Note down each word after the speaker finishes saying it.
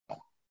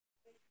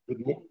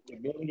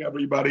Good morning,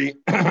 everybody.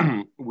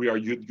 We are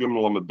Yud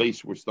Gimel on the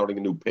base. We're starting a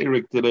new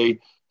parak today.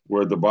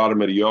 We're at the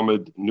bottom of the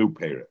Yomid, new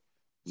parak.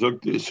 So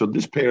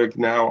this parak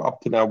now,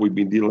 up to now, we've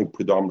been dealing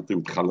predominantly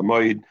with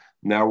Chalamoid.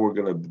 Now we're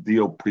going to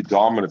deal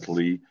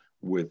predominantly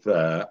with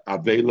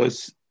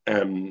Avelis,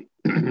 and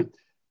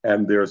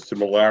there are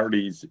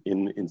similarities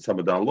in some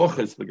of the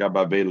halachas, the Gab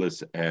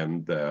Avelis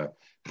and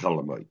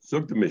Chalamoid.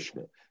 Zog the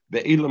Mishnah.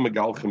 These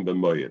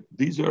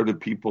are the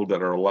people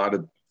that are allowed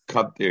to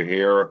cut their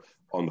hair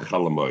on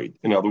Chalamoid.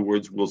 In other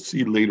words, we'll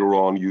see later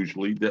on. The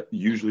Chamor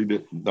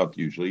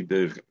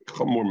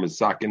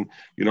Masakin,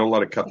 you're not allowed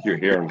to cut your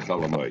hair on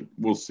Chalamoid.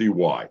 We'll see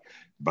why.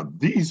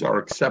 But these are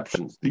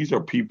exceptions. These are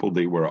people,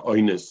 they were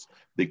oinus.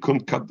 They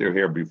couldn't cut their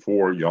hair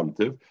before Yom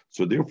Tov,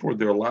 so therefore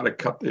they're allowed to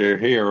cut their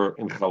hair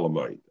in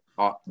Chalamoid.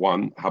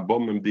 One,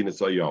 Habom Medina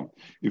Sayyam.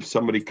 If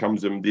somebody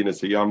comes in Medina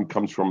Sayyam,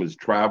 comes from his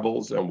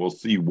travels, and we'll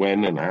see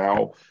when and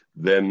how,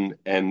 then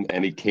and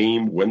he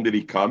came, when did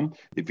he come?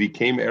 If he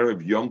came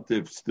Erev Yom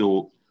Tov,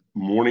 still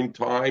morning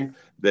time,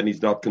 then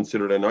he's not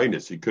considered an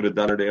Einus. He could have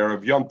done it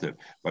Erev Yom Tov.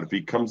 But if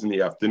he comes in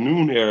the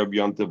afternoon Erev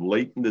Yom Tov,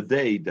 late in the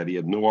day, that he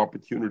had no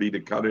opportunity to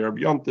cut Erev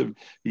Yom Tov,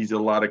 he's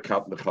allowed to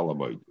cut the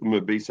Chalamoid.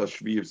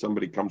 If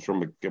somebody comes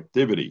from a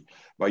captivity,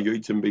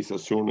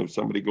 if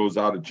somebody goes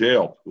out of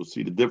jail, we'll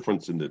see the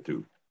difference in the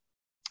two.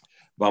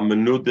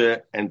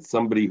 And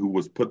somebody who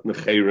was put in the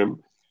Cherem,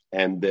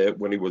 and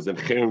when he was in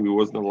Cherem, he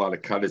wasn't allowed to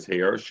cut his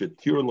hair.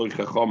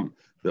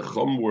 The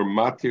Chum were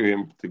matir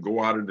him to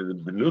go out of the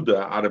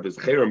Benuda, out of his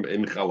Cherem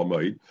in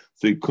Chalamoid,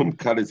 so he couldn't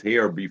cut his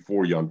hair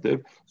before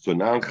Yontiv. So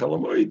now in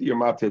Chalamoid, you're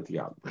matir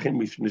tiyam.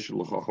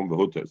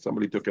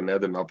 Somebody took a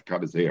nether not to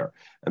cut his hair,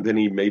 and then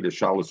he made a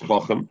shalos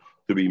chacham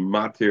to be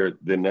matir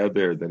the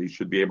nether that he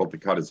should be able to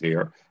cut his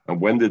hair. And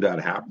when did that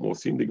happen? We'll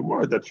see in the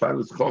Gemara that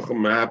shalos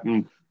chacham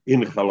happened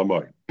in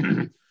Chalamoid.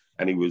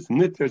 And he was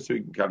nitter, so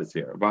he can cut his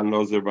hair. Van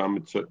Nozer,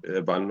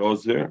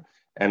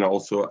 and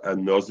also a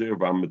Nozer,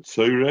 Van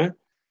Mitzore,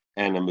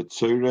 and a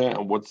Mitzore,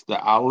 and what's the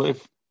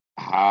Aleph?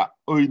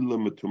 Ha-oile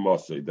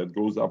metumase, that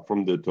goes up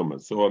from the Tumah.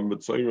 So a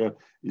Mitzore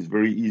is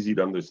very easy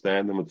to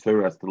understand. The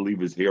Mitzore has to leave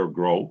his hair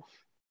grow.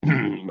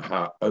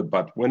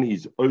 But when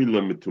he's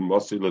oile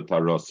metumase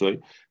letarase,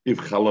 if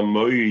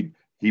Chalamoid,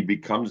 he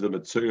becomes a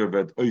Mitzore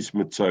at Ois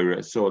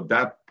Mitzore. So at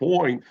that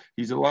point,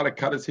 he's allowed to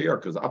cut his hair,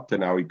 because up to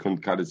now he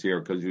couldn't cut his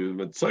hair because he was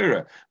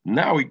Mitzore.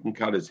 Now he can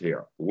cut his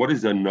hair. What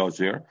is a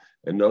Nazir?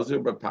 A Nazir,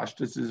 but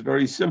Pashtus is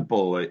very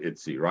simple,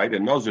 Itzi, right? A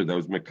Nazir that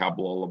was Mekabel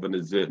Olavan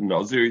is a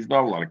Nazir. He's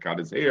not allowed to cut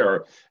his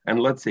hair. And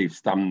let's say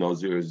Stam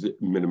Nazir is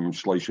minimum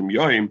Shleishim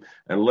Yoim,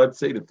 and let's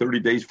say the 30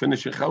 days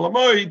finish in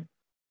Chalamoid,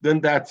 then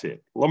that's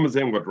it.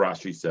 Lamazem, what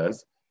Rashi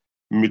says,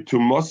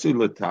 Mitumasi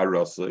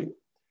letarasi,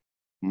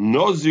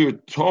 Nazir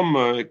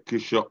Toma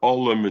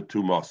Kishaola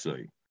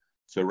Metumase.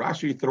 So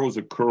Rashi throws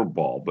a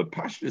curveball, but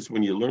Pashtus,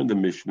 when you learn the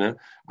Mishnah,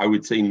 I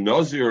would say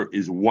Nazir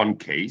is one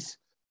case,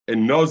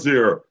 and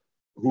Nazir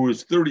who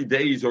is 30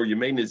 days or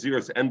Yemei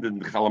Naziris ended in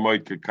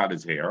Chalamoid could cut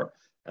his hair,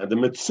 and the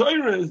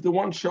Mitzayra is the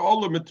one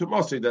Sha'ola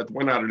Metumase that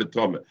went out of the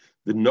Tomah.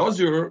 The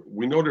Nazir,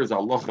 we know there's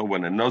halacha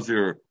when a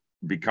Nazir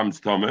becomes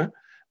Tomah,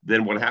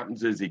 then what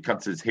happens is he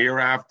cuts his hair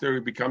after he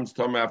becomes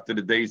Tomah, after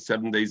the days,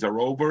 7 days are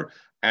over,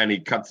 and he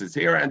cuts his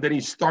hair, and then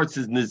he starts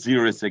his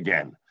Naziris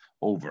again,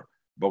 over.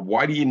 But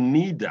why do you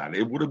need that?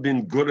 It would have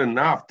been good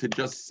enough to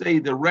just say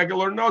the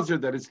regular Nazir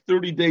that is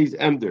 30 days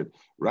ended.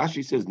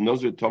 Rashi says,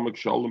 Nazir Tomak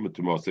Shalom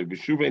Metumase,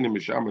 Vishuvein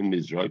Misham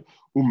Nizroi,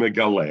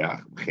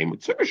 Umegaleach,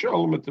 Chemetzer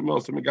Shalom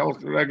Metumase,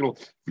 Megalach Regal,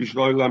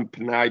 Vishloilam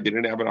Pnai,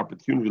 didn't have an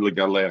opportunity to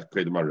Galeach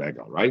Kedma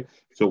Regal, right?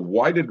 So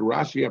why did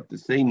Rashi have to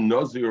say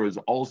Nazir is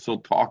also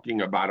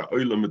talking about a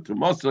Oilam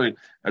Metumase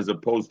as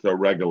opposed to a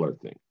regular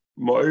thing?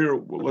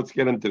 Well, let's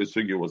get into the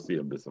sugya, we'll see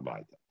a bit of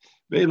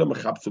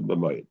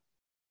it.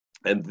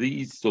 And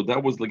these, so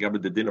that was like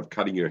the din of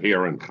cutting your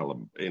hair in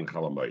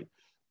Chalamoid.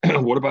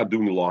 What about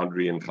doing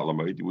laundry in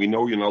Chalamoid? We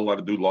know you're not allowed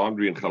to do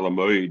laundry in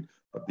Chalamoid,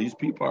 but these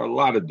people are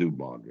allowed to do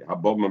laundry.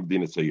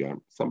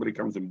 Somebody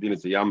comes to Medina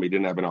Sayyam, he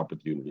didn't have an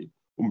opportunity.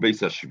 From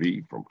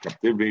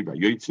captivity,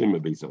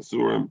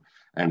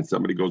 and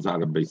somebody goes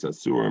out of Beis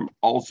Asurim.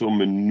 Also,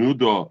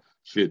 menuda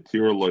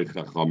shetir loy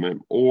chachamim,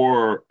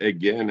 or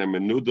again a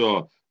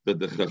menuda that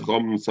the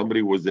chacham,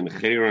 somebody was in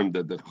cherem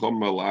that the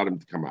chacham allowed him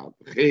to come out.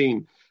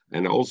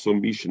 And also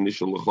Misha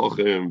Nishal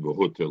Lechochem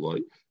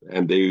V'Huteloi,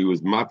 and they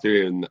was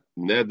matir and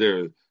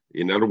nether.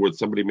 In other words,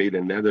 somebody made a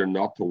nether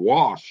not to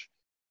wash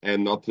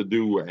and not to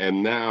do,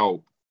 and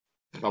now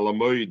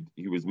Chalamoid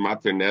he was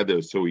matir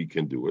nether so he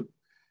can do it.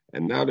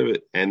 And now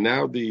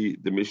the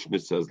Mishnah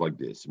says like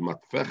this: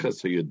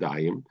 Matfechas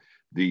Yadayim,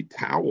 the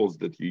towels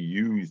that you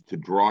use to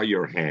dry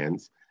your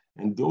hands,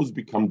 and those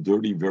become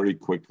dirty very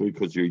quickly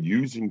because you're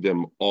using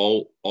them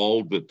all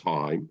the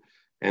time.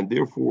 And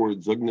therefore,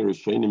 Zogner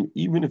Rishonim,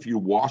 even if you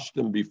wash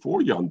them before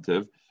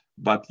Yontiv,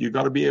 but you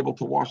got to be able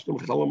to wash them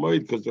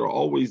Chalamoid because they're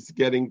always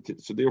getting,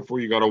 so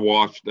therefore you got to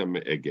wash them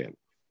again.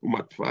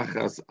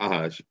 Umatfachas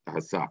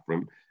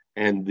hasafrim,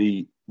 and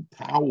the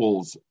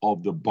towels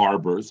of the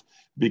barbers,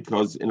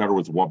 because in other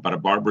words, what? But a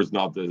barber is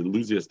not the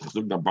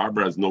loosiest. A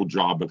barber has no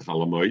job in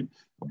Chalamoid.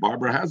 A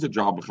barber has a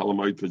job in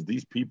Chalamoid because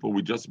these people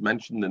we just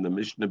mentioned in the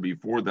Mishnah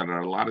before that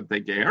are allowed to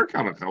take a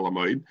haircut in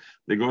Chalamoid,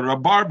 they go to a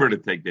barber to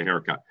take the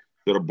haircut.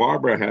 So the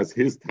barber has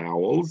his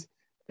towels,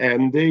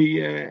 and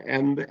they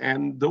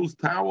and those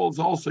towels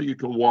also you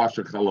can wash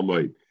a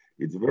Chalamoid.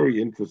 It's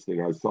very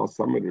interesting. I saw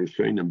some of the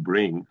Rishonim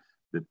bring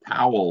the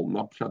towel,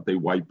 not shut they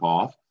wipe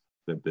off,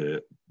 that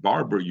the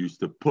barber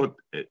used to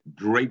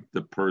drape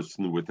the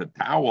person with a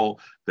towel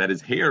that his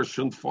hair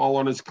shouldn't fall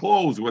on his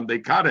clothes when they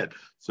cut it.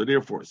 So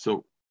therefore,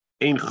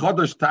 ein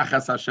chodesh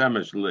tachas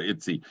hashemesh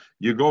leitzi.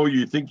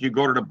 You think you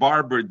go to the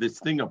barber, this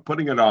thing of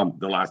putting it on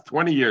the last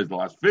 20 years, the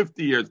last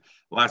 50 years,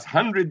 the last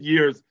 100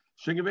 years.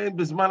 Shegevein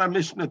Bismana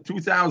Mishnah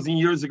 2,000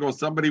 years ago,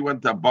 somebody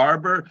went to a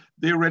barber,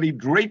 they already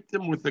draped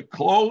him with the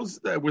clothes,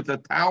 with a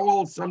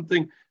towel,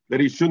 something that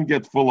he shouldn't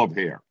get full of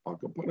hair. So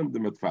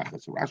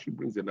Rashi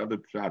brings another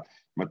shot.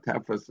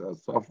 Matafas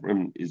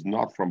Sofrim is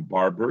not from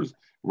barbers.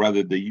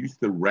 Rather, they used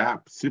to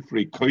wrap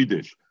Sifrei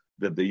Kodesh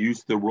that they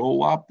used to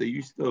roll up. They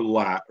used to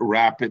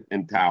wrap it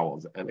in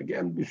towels. And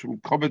again, Bishum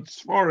Kovet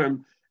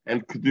Sforim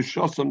and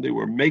Kedushosam, they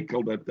were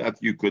makel that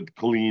you could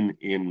clean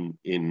in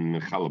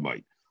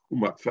Chalamayit.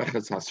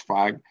 Umatfeches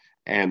Hasfag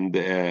and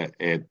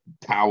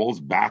towels,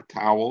 bath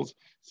towels.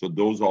 So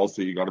those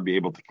also you got to be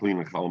able to clean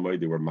in Chalamayit.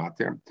 They were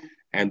mater.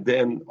 And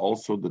then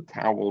also the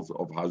towels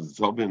of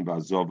Hazovim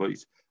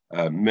Vazovis,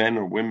 men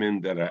or women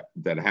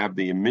that have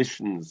the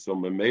emissions. So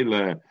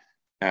Mamela,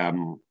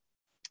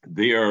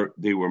 they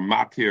were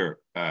matir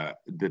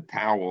the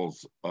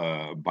towels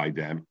by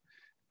them.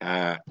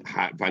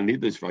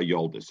 Vanidis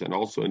vayoldis, and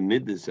also a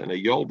nidis and a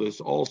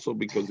yoldis, also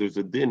because there's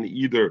a din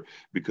either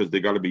because they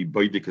got to be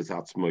baidikas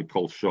atzmai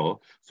kol shah,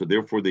 so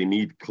therefore they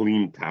need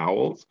clean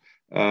towels,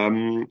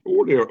 or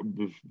they're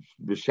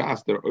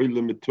b'shas they're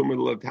oile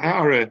mitumel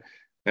latara.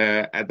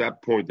 At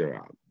that point, they're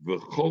out.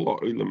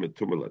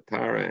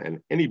 And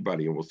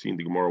anybody, and we'll see in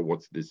the Gemara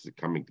what's this is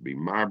coming to be.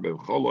 Mutter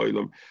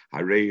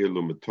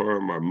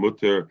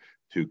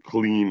to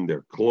clean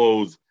their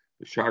clothes,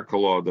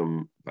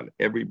 but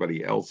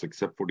everybody else,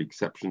 except for the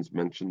exceptions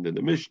mentioned in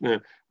the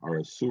Mishnah, are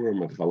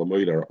asurim and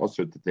chalamoid are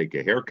also to take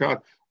a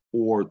haircut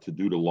or to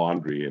do the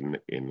laundry in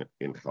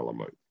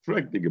chalamoid.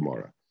 Frag the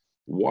Gemara.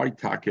 Why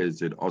taka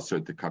is it also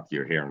to cut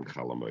your hair in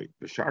chalamoid?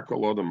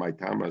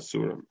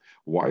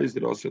 Why is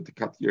it also to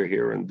cut your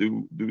hair and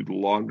do the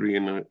laundry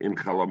in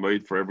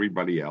chalamoid for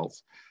everybody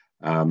else?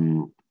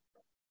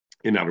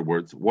 In other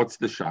words, what's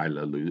the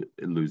shaila,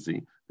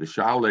 Lucy? The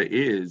shaila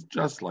is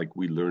just like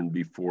we learned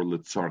before.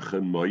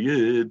 L'tzarchen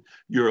mayid,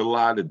 you're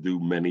allowed to do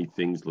many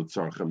things.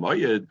 L'tzarchen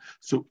mayid.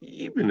 So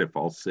even if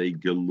I'll say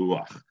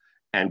geluach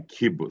and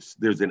kibbutz,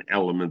 there's an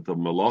element of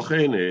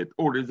malacha in it,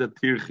 or there's a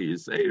tirchi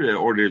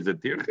or there's a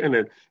tirchi in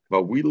it.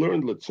 But we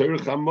learned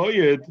l'tzarchen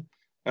mayid.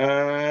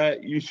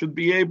 You should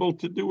be able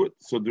to do it.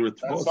 So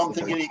that's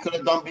something that he could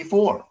have done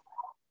before.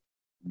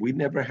 We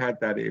never had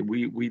that.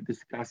 We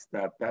discussed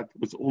that. That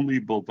was only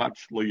Bilvat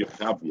Shlo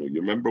Yechavnu.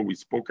 You remember we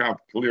spoke out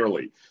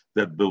clearly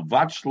that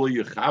Bilvat Shlo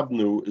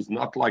Yechavnu is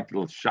not like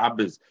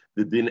Shabbos,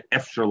 the din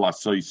Efshar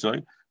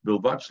Lasoisoi.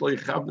 Bilvat Shlo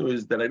Yechavnu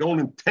is that I don't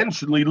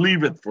intentionally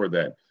leave it for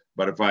that.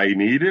 But if I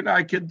need it,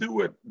 I can do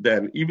it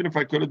then, even if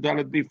I could have done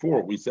it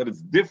before. We said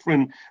it's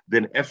different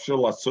than Efshar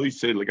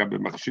Lasoisoi, Legabe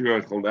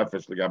Machshir Echol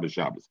Nefesh, Legabe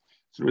Shabbos.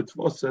 So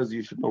Ritzvah says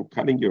you should know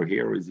cutting your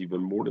hair is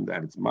even more than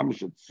that. It's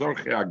Mamish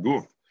Tzorche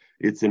Aguf.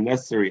 It's a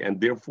necessary, and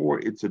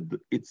therefore it's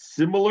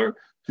similar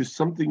to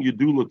something you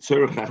do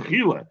l'tzorech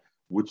achila,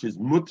 which is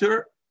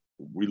mutter.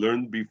 We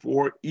learned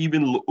before,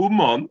 even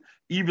l'uman,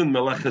 even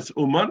meleches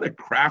uman, a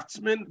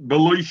craftsman,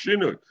 beloy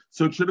shinu.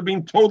 So it should have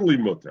been totally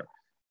mutter.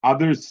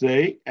 Others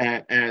say,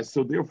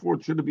 so therefore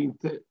it should have been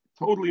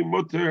totally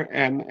mutter,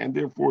 and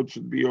therefore it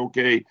should be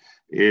okay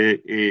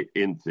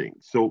in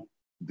things. So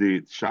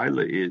the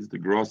shaila is, the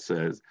Gross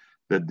says,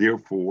 that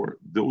therefore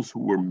those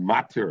who were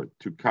matter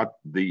to cut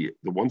the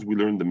ones we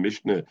learned in the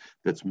Mishnah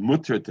that's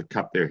mutter to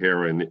cut their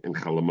hair in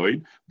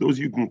chalamoid, those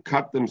you can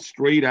cut them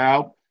straight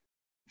out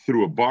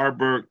through a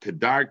barber,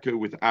 kedarka,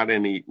 without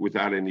any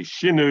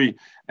shinui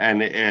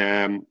and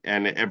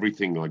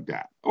everything like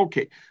that.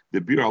 Okay,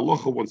 the Bir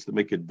Halacha wants to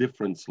make a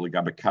difference like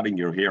cutting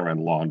your hair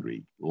and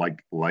laundry,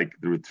 like the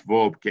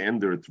Ritzvah,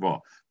 the Ritzvah.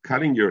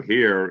 Cutting your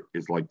hair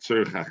is like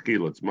tzorech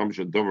achila, it's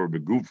mamsha dover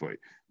begufay.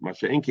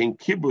 Masha'enkein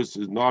kibbutz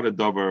is not a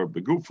dover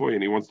begufay,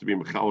 and he wants to be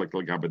mechalik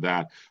like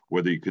that,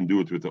 whether you can do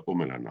it with the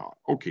uman or not.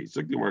 Okay,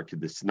 so Gemara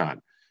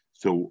kedisnan.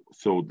 So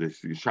the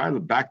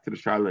shaila, back to the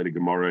shaila, the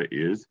Gemara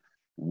is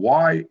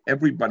why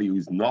everybody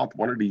who's not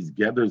one of these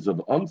gathers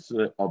of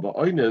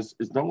oinus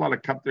is not allowed to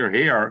cut their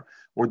hair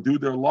or do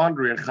their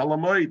laundry in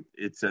chalamoid.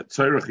 It's a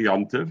tzorech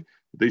yontiv.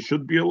 They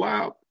should be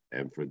allowed.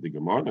 And for the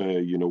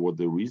Gemara, you know what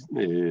the reason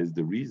is?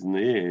 The reason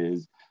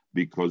is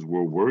because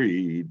we're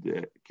worried,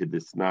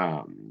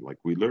 like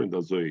we learned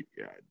Anshe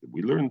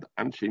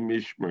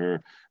Mishmer,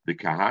 the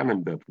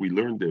Kahanim, that we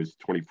learned there's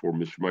 24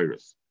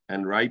 Mishmeres.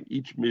 And right,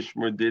 each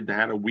mishmer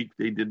had a week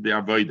they did the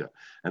avodah,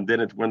 and then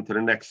it went to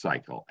the next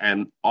cycle.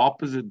 And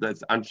opposite,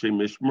 that's Anshe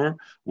Mishmer,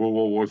 what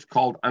was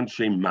called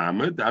Anshe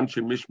Mamed. The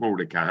Anshe Mishmer were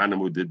the Kahanim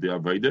who did the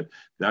avodah.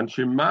 The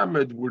Anshe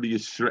Mamed were the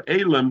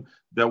Yisraelim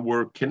that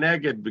were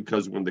connected,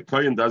 because when the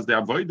Kohen does the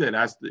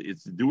avodah,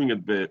 it's doing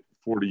it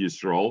for the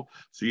Yisrael.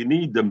 So you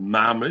need the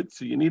Mamed.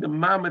 So you need a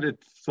Mamed, a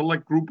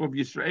select group of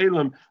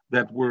Yisraelim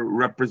that were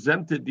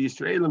represented, the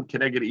Yisraelim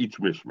connected each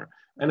mishmer.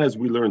 And as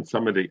we learned,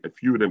 a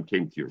few of them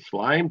came to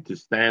Yerushalayim to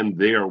stand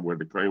there where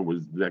the Kohen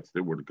was next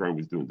to where the Kohen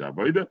was doing the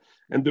avodah,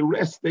 and the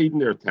rest stayed in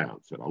their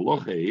town. So the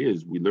halacha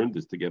is, we learned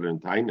this together in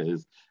Taina,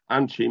 is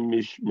Anshe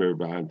Mishmer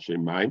v'Anshe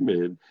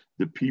Maimed,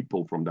 the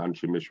people from the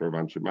Anshe Mishmer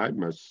v'Anshe Maimed,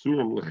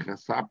 Masurim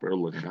l'chasaper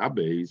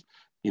l'chabes,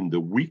 in the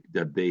week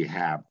that they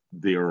have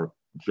their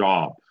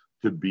job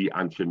to be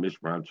Anshe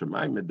Mishmer, Anshe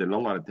Maimed, they're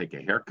not allowed to take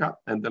a haircut,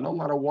 and they're not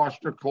allowed to wash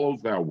their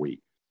clothes that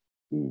week.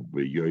 In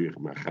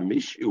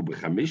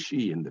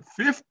the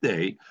fifth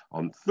day,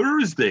 on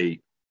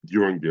Thursday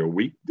during their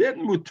week,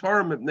 then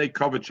mutarim and they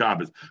cover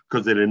Shabbos,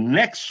 because in the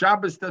next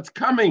Shabbos that's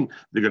coming,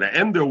 they're going to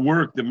end their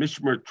work. The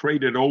mishmer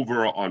traded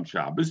over on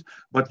Shabbos,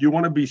 but you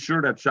want to be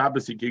sure that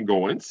Shabbos he can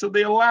go in, so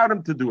they allowed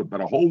him to do it.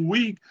 But a whole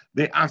week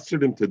they asked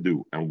him to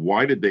do. And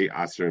why did they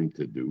ask him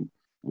to do?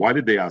 Why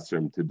did they ask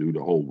him to do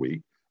the whole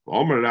week?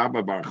 Omer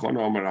Rabba Bar Chana,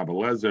 Omer Rabba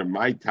Lezer,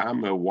 my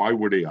time. Why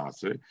were they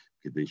asked?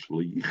 We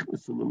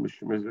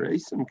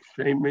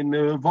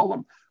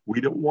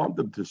don't want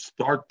them to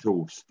start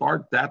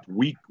that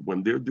week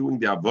when they're doing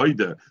the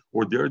avodah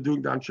or they're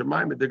doing the Anshe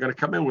Maimed. They're going to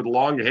come in with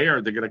long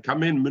hair. They're going to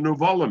come in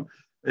minuvalim,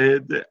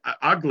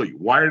 ugly.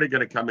 Why are they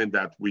going to come in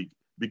that week?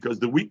 Because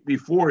the week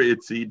before,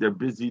 they're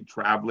busy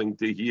traveling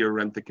to here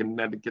and to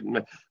Connecticut.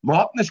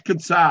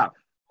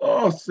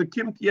 Oh,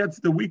 Sekimt Yetz,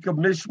 the week of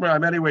Mishmer.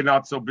 I'm anyway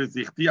not so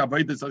busy. I'm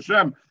going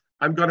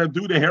to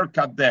do the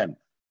haircut then.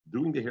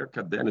 Doing the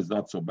haircut then is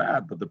not so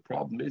bad, but the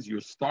problem is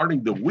you're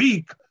starting the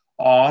week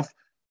off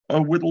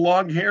with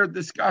long hair,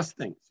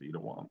 disgusting. So you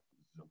don't want.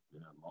 If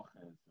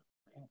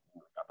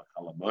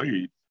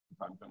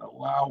I'm going to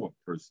allow a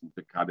person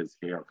to cut his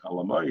hair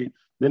chalamoid,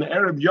 then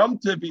Erev Yom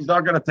Tov, he's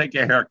not going to take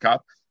a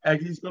haircut,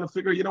 and he's going to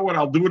figure, you know what,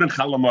 I'll do it in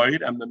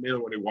chalamoid, and the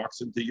middle when he walks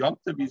into Yom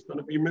Tov, he's going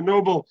to be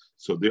menubel.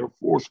 So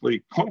therefore,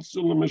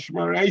 consul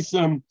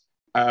mishmareisem.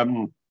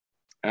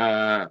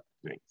 So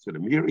the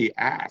Miri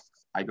asks,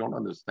 I don't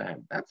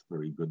understand. That's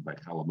very good by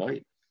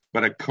chalamoid.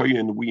 But a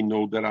kohen, we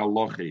know that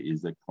Allah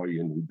is a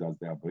kohen who does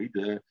the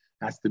avodah,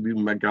 has to be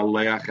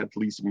megaleach at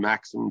least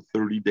maximum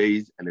 30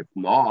 days, and if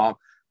not,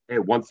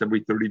 once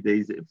every 30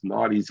 days, if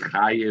not, he's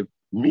chayev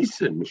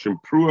misim, mishim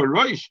prua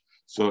roish.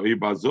 So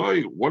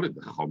ibazoi, what did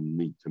the chum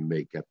need to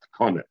make at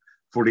Kona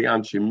for the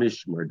Anshe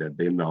Mishmer that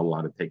they're not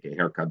allowed to take a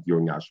haircut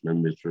during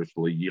Ashman Mishmer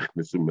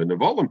Shleichnesu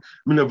Minavolim?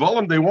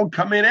 Minavolim, they won't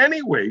come in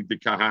anyway, the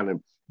Kahanim,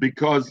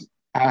 because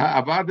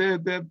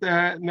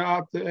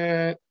not.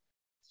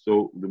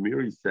 So the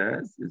Miri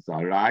says it's a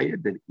raya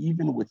that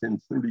even within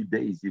 30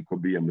 days you could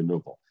be a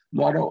menuvel,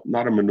 not a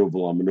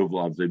menuvel, a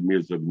of the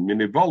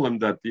minivolim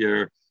that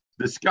you're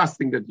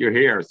disgusting that your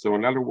hair. So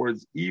in other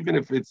words, even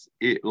if it's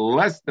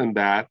less than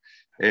that,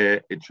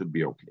 it should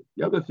be okay.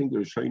 The other thing the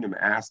Rishonim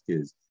ask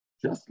is,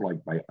 just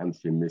like by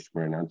Anshe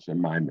Mishmer and Anshe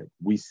Maimed,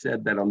 we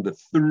said that on the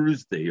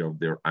Thursday of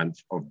their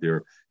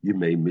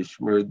Yemei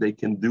Mishmer, they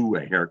can do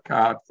a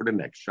haircut for the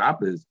next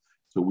Shabbos.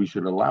 So we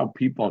should allow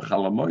people on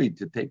Chalamoid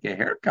to take a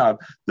haircut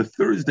the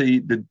Thursday,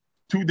 the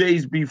 2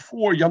 days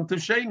before Yom Tov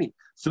Sheni,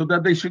 so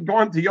that they should go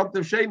on to Yom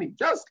Tov Sheni.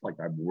 Just like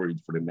I'm worried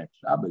for the next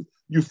Shabbos.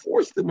 You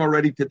forced them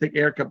already to take a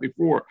haircut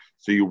before,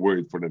 so you're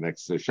worried for the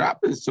next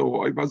Shabbos.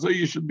 So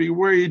you should be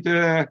worried.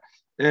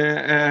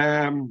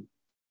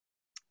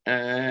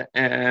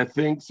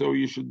 Thing, so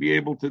you should be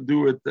able to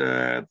do it.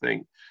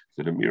 Thing.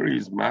 So the Miri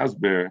is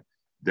masber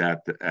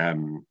that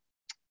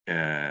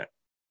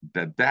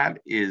that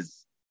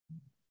is.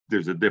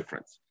 There's a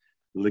difference.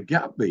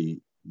 Legabe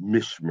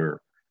Mishmer,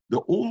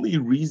 the only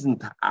reason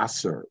to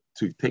aser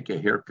to take a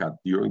haircut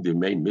during the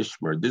Yemei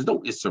Mishmer, there's no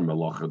Isser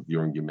Malacha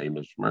during Yemei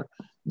Mishmer.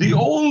 The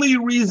only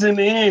reason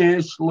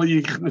is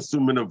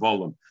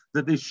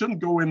that they shouldn't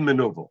go in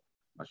Menuvel.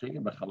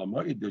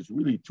 There's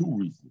really two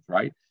reasons,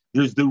 right?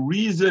 There's the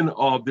reason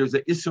of there's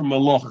an Isser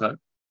Malacha,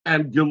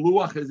 and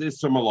Geluach is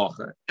Isser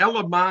Malacha.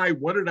 Elamai,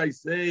 what did I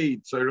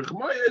say?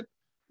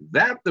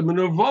 That the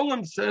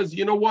Menuvolim says,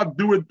 you know what,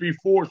 do it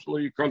before Shlo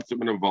Yikon to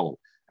Menuvolim.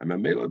 And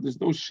Mamela,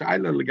 there's no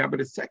Shaila Legabe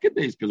the second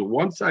days, because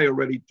once I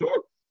already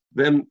took,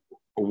 then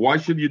why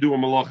should you do a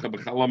Malacha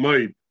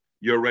B'chalamoid?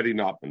 You're already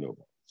not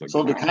Menuvolim.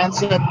 So the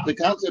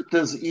concept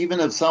is, even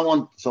if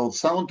someone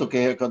took a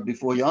haircut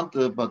before Yom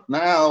Tov, but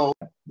now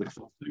the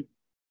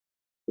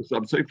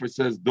Sub-Sefer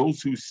says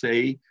those who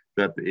say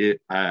that a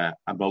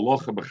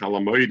Malacha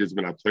B'chalamoid is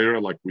Torah,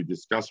 like we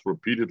discussed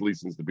repeatedly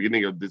since the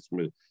beginning of this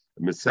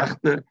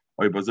Masechta,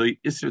 the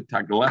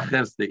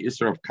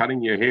Isser of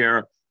cutting your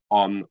hair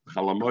on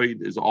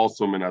Chalamoid is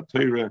also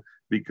Torah.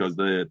 because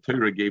the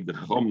Torah gave the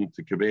Chum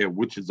to Kabeya,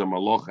 which is a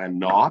Malach and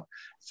not.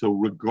 So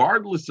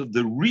regardless of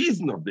the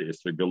reason of the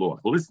Isra Galuach,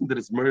 listen to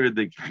this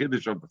Meridic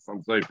Chiddush of the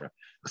Chassam Sofer.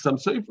 Chassam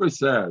Sofer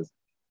says,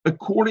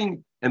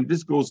 according, and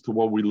this goes to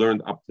what we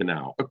learned up to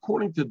now,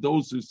 according to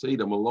those who say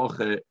the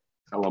Malacha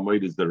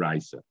Chalamoid is the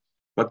Raisa.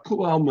 But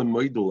Kul Alma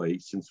Moidele,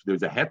 since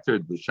there's a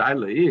heter, the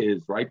Shaila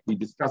is, right? We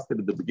discussed it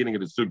at the beginning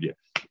of the Sugya.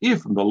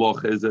 If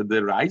Malacha is a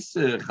the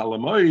Raisa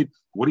Chalamoid,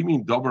 what do you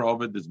mean Dover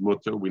Ovid is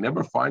mutter? We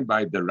never find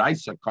by the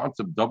Raisa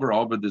concept Dover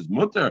Ovid is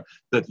mutter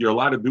that you're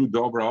allowed to do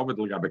Dover Ovid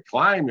like a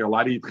climb, you're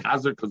allowed to eat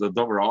chazer because of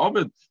Dover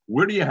Ovid.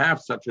 Where do you have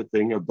such a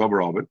thing of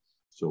Dover Ovid?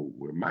 So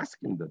we're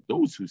masking that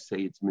those who say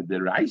it's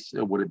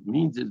midiraisa, what it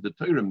means is the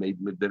Torah made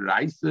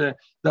midiraisa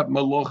that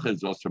Malacha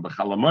is also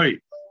b'chalamoid.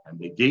 And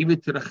they gave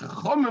it to the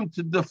Chachamim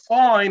to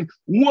define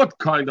what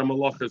kind of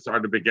malachas are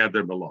the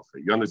begeder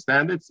malacha. You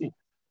understand it? See,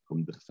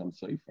 from the Chassam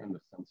Sofer, and the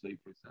Chassam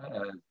Sofer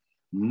says,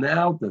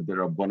 now that the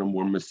Rabbanim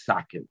were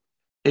misakin,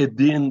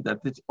 edin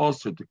that it's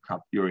also to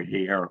cut your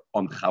hair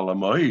on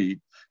Chalamoid,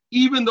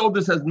 even though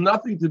this has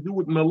nothing to do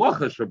with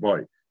malacha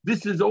shaboy.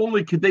 This is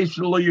only kadesh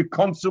lo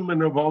yikonsum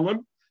and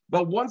avolim.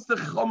 But once the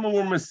Chachamim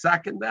were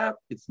misakin that,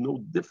 it's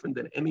no different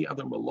than any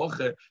other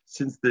malacha,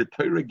 since the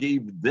Torah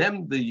gave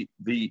them the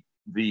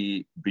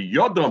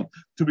biyodam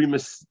to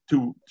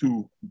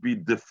be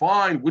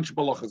defined which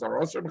malachas are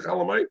also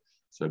b'chalamoid.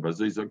 So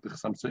Bazay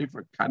Chassam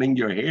Sofer, cutting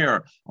your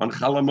hair on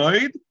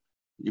chalamoid.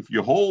 If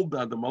you hold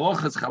that the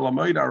malachas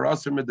chalamoid are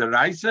also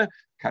midaraisa,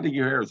 cutting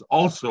your hair is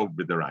also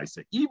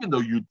midaraisa. Even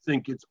though you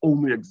think it's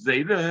only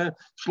exeda,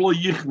 shlo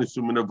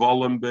yichnesu min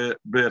avolim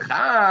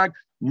bechag.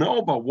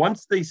 No, but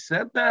once they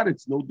said that,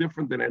 it's no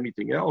different than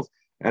anything else,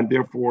 and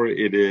therefore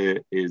it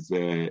is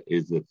a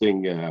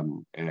thing.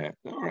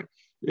 All right.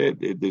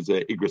 There's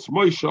a Igros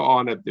Moshe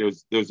on it.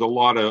 There's a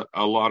lot of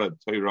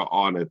Torah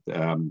on it.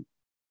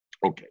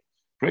 Okay,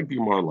 frankly,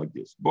 more like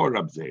this. Bar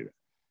Rab Zera.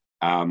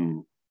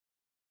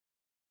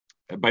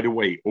 By the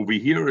way, over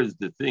here is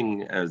the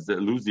thing as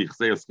Luzi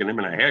Chseos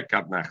Kenem and a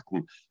haircut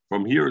nachten.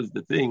 From here is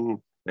the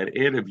thing that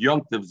Erev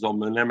Yontiv soll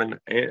man nehmen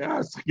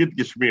schit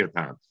geschmiert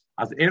haben.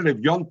 As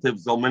Erev Yontiv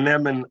soll man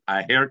nehmen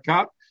a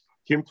haircut.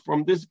 Came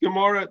from this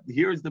Gemara.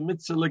 Here is the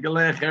mitzvah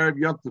legalech erev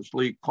yontiv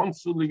shli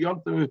konsul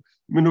yontiv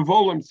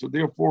minuvolim. So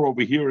therefore,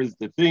 over here is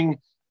the thing,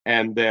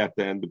 and the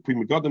Pri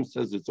Megadim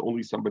says it's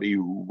only somebody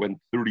who went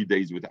 30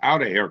 days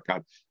without a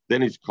haircut.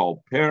 Then it's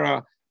called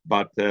pera.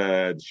 But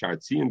the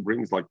Shartzian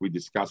brings, like we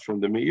discussed from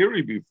the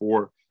Meiri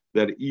before,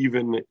 that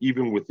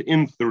even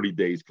within 30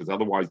 days, because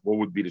otherwise, what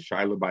would be the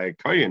shaila by a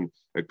kohen?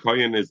 A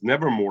kohen is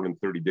never more than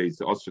 30 days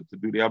also to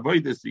do the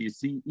avodah. So you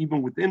see,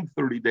 even within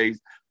 30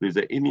 days, there's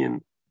an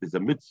Indian. There's a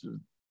mitzvah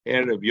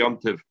erev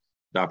yontiv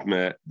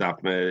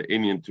dafme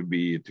Indian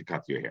to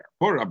cut your hair.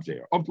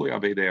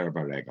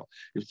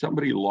 If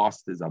somebody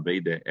lost his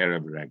aveda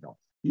erev regel,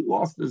 he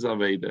lost his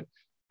aveda,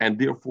 and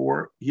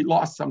therefore he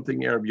lost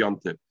something erev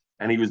yontiv,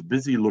 and he was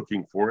busy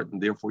looking for it,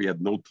 and therefore he had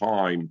no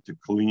time to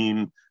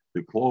clean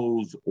the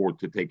clothes or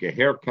to take a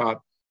haircut.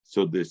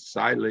 So the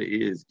sila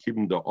is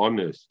kibim the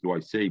honest. Do I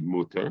say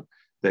mutter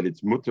that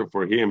it's mutter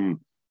for him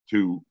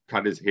to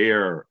cut his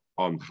hair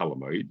on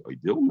Chalamoid?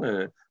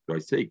 Do I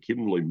say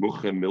Kibim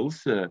Mucha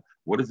Milsa?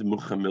 What does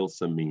Mucha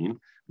Milsa mean?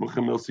 Mucha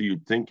Milsa,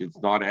 you'd think it's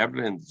not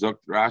evident.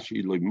 Zokt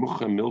Rashi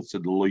Mucha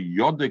Milsa lo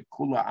Yode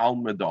Kula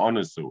Alma da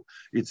Onasu.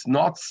 It's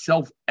not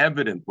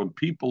self-evident when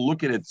people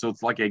look at it. So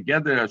it's like a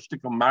gather a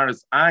shtickle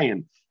maris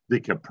ayin.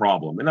 A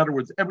problem. In other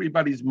words,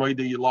 everybody's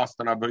moida, you lost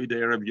an avodah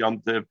erev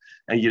yontiv,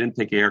 and you didn't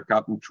take a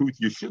haircut. In truth,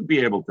 you should be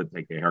able to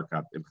take a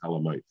haircut in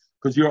Chalamoid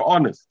because you're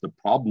honest. The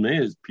problem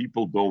is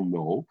people don't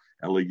know.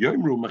 They'll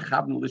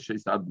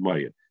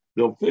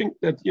think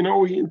that he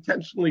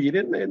intentionally he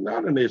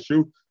not an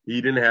issue.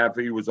 He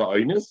was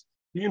honest.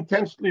 He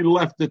intentionally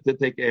left it to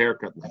take a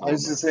haircut. I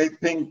used to say,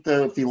 Pink,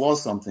 if he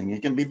lost something, he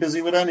can be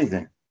busy with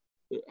anything.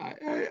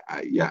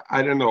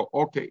 I don't know.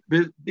 Okay,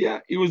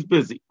 he was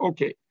busy.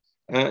 Okay,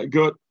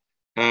 good.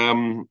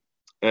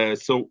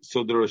 So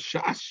the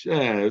Rashash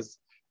says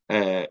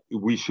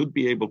we should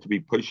be able to be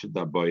pushed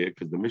that boy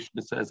because the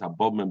Mishnah says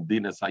Habab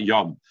Memdina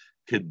Sayam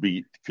could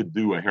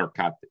do a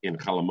haircut in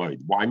Chalamoid.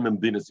 Why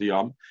Memdina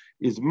Sayam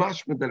is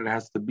mashma that it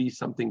has to be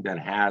something that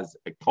has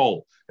a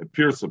kol, a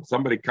piercing.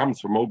 Somebody comes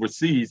from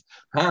overseas,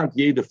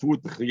 jede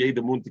food,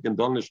 jede Montag und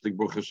Donnerstag,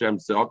 Baruch Hashem,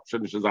 sagt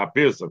schon ist a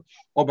piercing.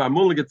 Aber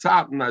mulige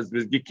Zeiten, als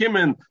wir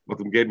gekommen, mit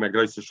dem geht mir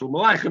große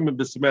Schulmalaichem und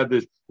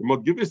besmedisch,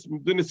 und gewiss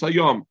Memdina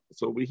Sayam.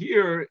 So over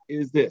here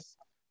is this.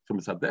 So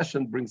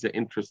Misadeshan brings an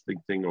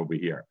interesting thing over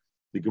here.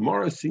 The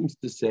Gemara seems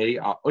to say,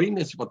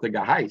 oines what the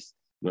geheist.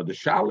 Now the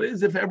shal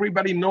is if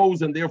everybody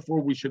knows, and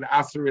therefore we should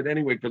answer it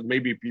anyway, because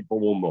maybe people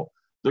will know.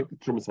 Look at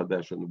Trumas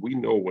Hadeshan. We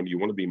know when you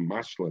want to be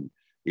mashlim,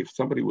 if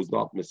somebody was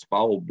not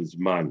mispal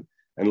bisman,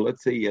 and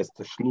let's say he has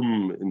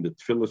tashlum in the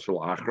tefillah shel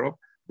achrov,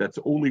 that's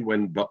only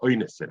when the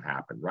oines had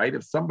happened, right?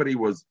 If somebody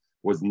was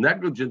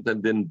negligent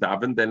and didn't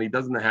daven, then he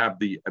doesn't have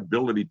the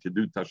ability to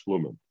do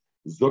tashlumim.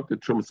 Zok at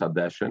Trumas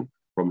Hadeshan.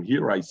 From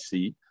here I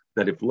see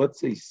that if, let's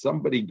say,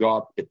 somebody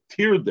got a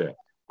tirde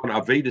on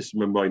Avedis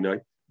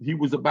Memoinai, he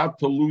was about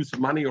to lose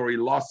money or he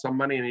lost some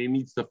money and he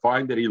needs to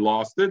find that he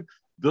lost it.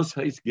 This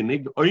heißt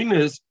genig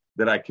oines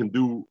that I can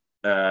do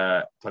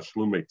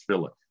tashlumei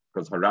tefillah.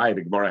 Because Harai,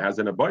 the Gemara has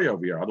an abaya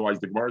over here. Otherwise,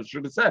 the Gemara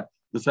should have said,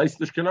 this heißt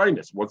the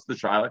oines. What's the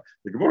shaila?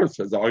 The Gemara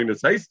says, the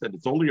oines heißt that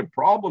it's only a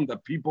problem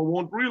that people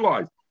won't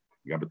realize.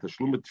 Yeah, but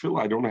tashlumei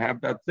tefillah, I don't have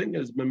that thing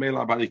as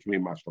memela abadi k'mi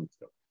mashlam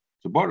tefillah.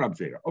 So Bar Rab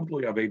Zera,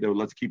 Ovdlei Aveda,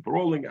 let's keep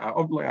rolling.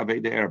 Ovdlei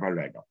Aveda Erev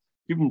Harega.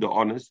 Give him the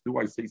honest. Do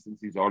I say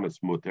since he's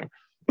honest, mutter,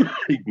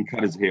 he can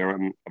cut his hair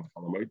and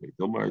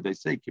they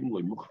say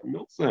Kimloi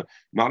Muchamilsa.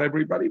 Not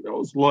everybody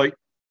knows like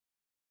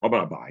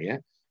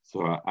Abaya. So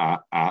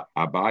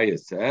Abaya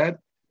said,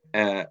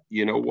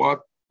 you know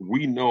what?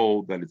 We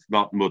know that it's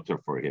not mutter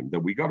for him. That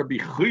we got to be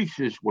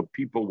chishish what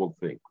people will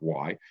think.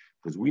 Why?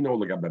 Because we know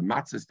like at the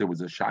matzahs there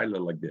was a shaila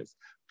like this.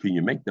 Can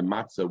you make the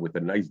matzah with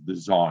a nice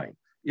design?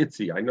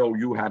 Itzy, I know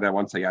you had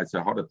once I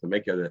said how to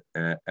make a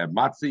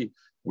matzi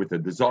with a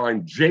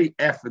design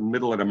JF in the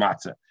middle of the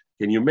matzah.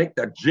 Can you make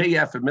that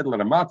JF in the middle of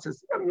the matzah?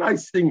 It's a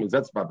nice thing.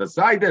 That's about the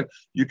side.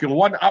 You can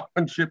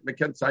one-upmanship the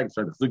Kent side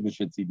the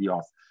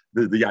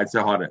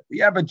Yitzhahara.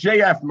 You have a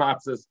JF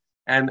matzahs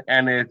and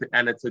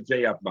it's a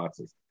JF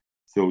matzahs.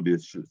 So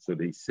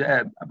they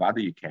said about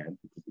it you can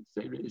because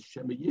they say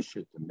Shema Yisha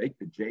to make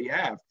the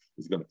JF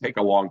is going to take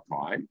a long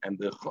time and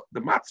the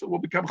matzah will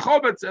become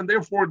chovetz and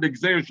therefore the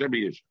Gzeir Shema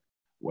Yisha.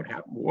 What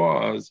happened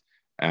was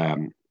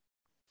the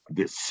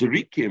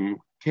Sirikim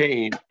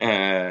came,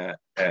 the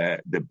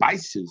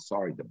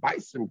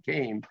bison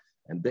came,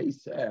 and they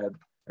said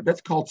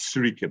that's called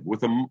Sirikim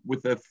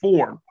with a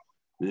form.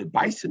 The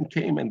bison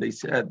came and they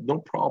said, no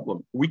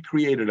problem. We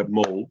created a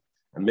mold,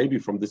 and maybe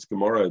from this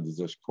Gemara,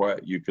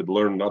 you could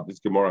learn not this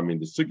Gemara. I mean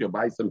the Sugya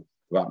bison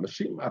about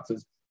machine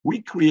matzahs.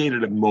 We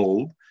created a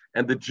mold,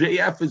 and the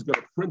JF is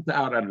going to print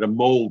out the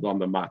mold on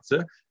the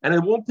matzah, and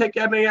it won't take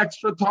any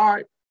extra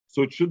time.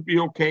 So it should be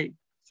okay.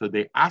 So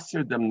they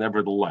answered them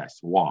nevertheless.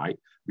 Why?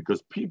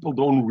 Because people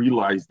don't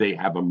realize they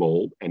have a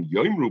mold. And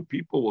Yomru,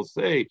 people will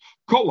say,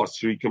 Kol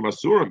Srikim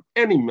Asurim,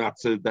 any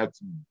matzah that's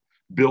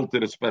built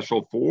in a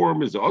special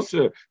form is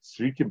also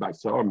Srikim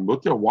Baisarim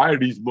Mutter. Why are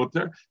these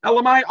Mutter?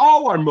 Elamai,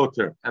 all are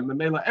Mutter. And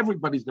Mamela,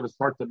 everybody's going to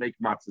start to make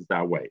matzahs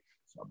that way.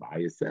 So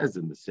Abaya says,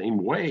 in the same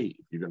way,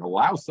 if you're going to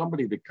allow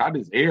somebody to cut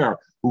his hair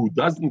who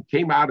didn't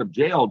come out of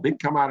jail,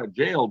 didn't come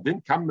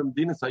from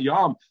Dinas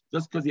Hayam,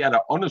 just because he had an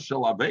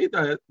honashal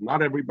Aveda,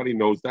 not everybody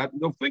knows that. And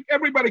they'll think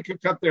everybody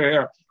could cut their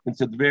hair and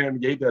said,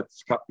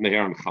 that's cutting the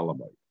hair in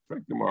Chalamai.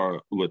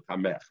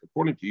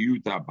 According to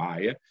you,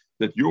 Abaya,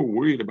 that you're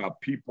worried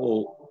about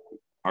people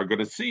are going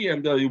to see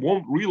and they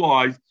won't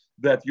realize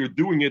that you're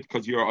doing it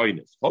because you're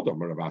honest.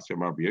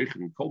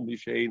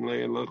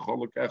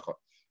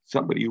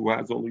 Somebody who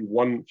has only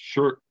one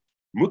shirt,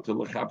 mutter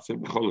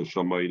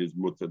is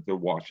mutter to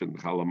wash in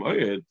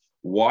chalamayid.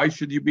 Why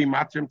should you be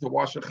matrim to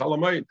wash a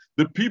chalamayid?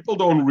 The people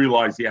don't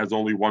realize he has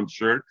only one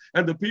shirt,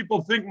 and the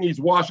people thinking he's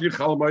washing a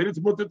chalamayid. It's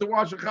mutter to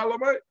wash a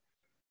chalamayid.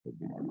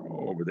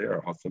 Over there,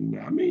 Hasam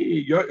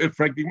Nami,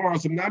 frankly, more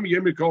Hasam Nami,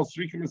 Yemi calls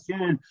Srikim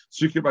Asumim,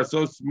 Srikim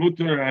Asos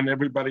mutter, and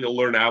everybody will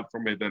learn out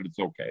from it that it's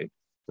okay.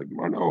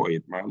 No,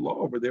 my law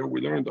over there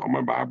we learned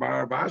Omar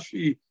Bar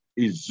Vashi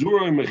is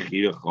Zura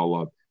Mechir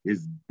Chalav.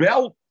 His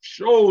belt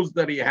shows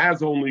that he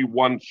has only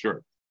one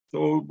shirt.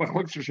 So,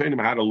 how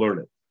to learn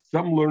it?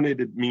 Some learn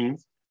it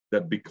means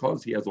that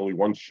because he has only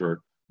one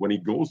shirt, when he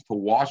goes to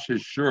wash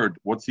his shirt,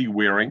 what's he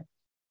wearing?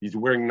 He's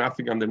wearing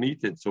nothing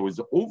underneath it. So his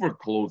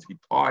overclothes he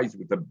ties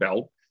with a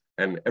belt,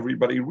 and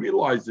everybody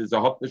realizes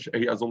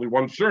he has only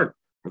one shirt,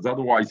 because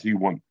otherwise he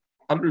won't.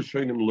 Under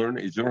Shainim learn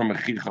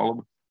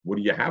when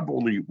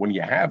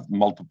you have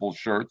multiple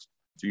shirts,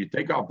 so you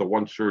take off the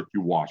one shirt,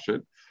 you wash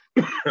it.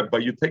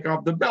 But you take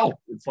off the belt.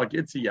 It's like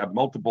you have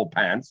multiple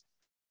pants.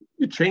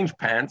 You change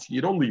pants.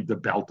 You don't leave the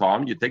belt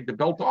on. You take the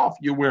belt off.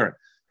 You wear it.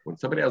 When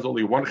somebody has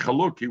only one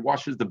chaluk, he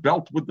washes the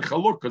belt with the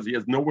chaluk because he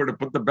has nowhere to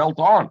put the belt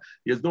on.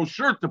 He has no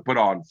shirt to put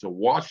on. So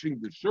washing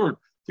the shirt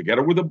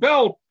together with the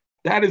belt,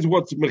 that is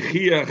what's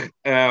mechiach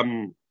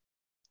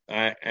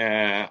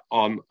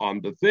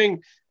on the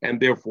thing, and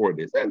therefore it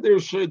is. And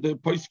there's the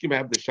poskim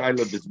have the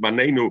shaila this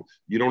manenu.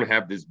 You don't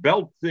have this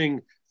belt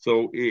thing.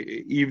 So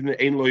even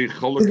ein lo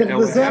yicholok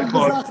el echad.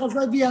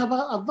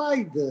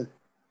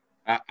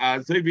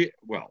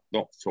 Well,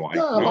 no. So I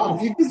know.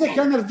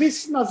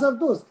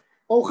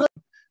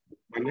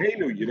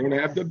 You don't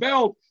have the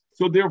belt,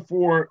 so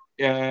therefore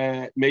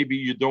maybe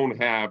you don't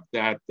have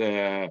that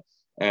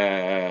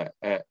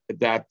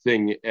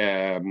thing.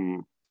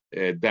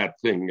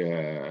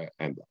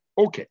 And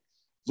okay.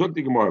 Zog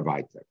the Gemara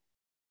weiter.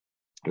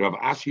 Rav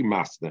Ashi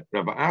Masna.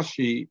 Rav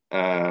Ashi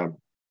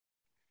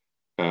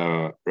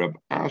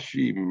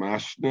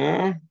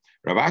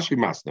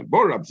Masna.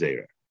 Bor Rav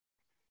Zera.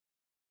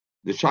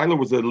 The shaila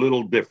was a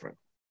little different.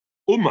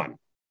 Uman,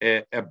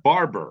 a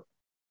barber.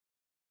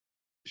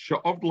 He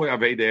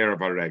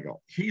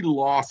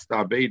lost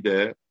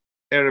Aveda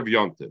Erev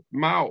Yontif.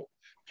 Mao,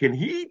 can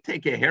he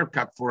take a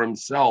haircut for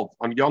himself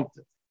on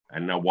Yontif?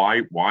 And now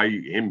why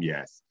him?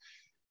 Yes.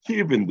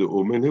 Given the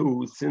Uman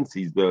who, since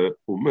he's the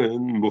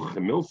Uman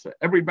Muchemilsa,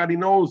 everybody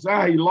knows,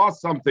 he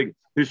lost something.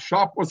 His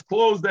shop was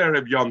closed there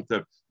of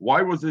Yontif.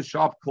 Why was his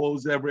shop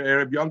closed every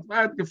Erev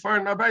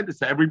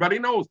Yontif? Everybody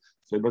knows.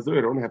 So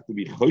I don't have to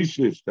be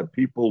choishish that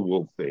people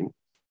will think.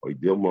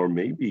 Or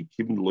maybe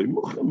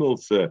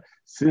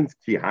since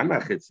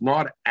Kihanach, it's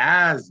not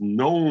as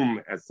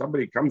known as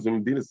somebody comes from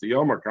Medina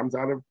Siyom or comes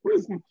out of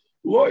prison.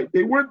 Lloyd,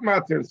 they weren't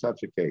matter in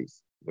such a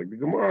case. Like the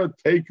Gemara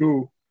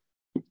Teku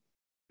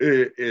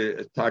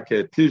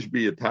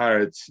Tishbi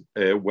Ataretz,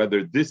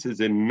 whether this is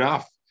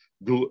enough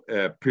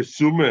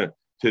presume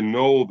to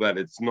know that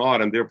it's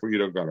not, and therefore you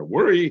don't gotta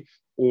worry,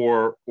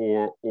 or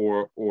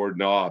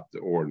not.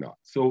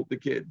 So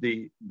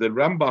the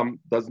Rambam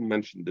doesn't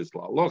mention this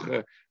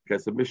la'alocha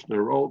because the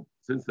Mishnah wrote,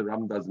 since the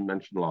Rambam doesn't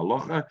mention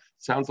la'alocha,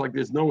 sounds like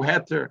there's no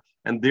heter,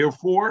 and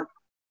therefore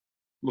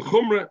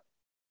l'chumra.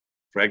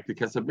 Frank,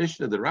 because the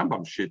Mishnah, the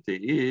Rambam shitte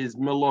is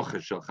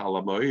melocha shel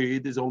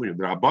chalamoid is only the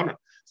Rabbanon.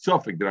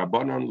 Sofik the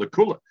Rabbanon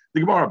lekula. The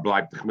Gemara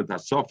bleibt mit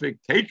sofik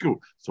teku.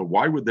 So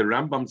why would the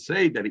Rambam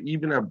say that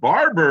even a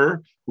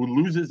barber who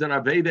loses an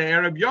aveda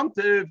erev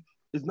yontiv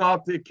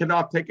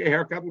cannot take a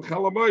haircut in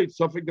chalamoid?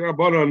 Sofik the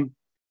Rabbanon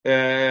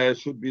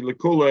should be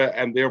lekula,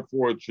 and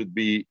therefore it should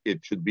be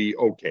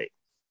okay.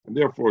 And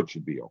therefore it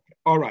should be okay.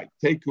 All right,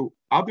 teku.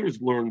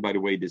 Others learn, by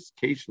the way, this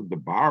case of the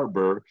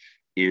barber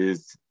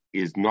is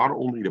not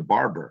only the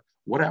barber.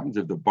 What happens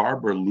if the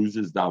barber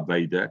loses the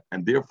Aveda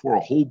and therefore a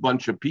whole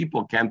bunch of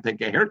people can't take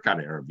a haircut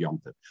Erev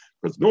Yontif?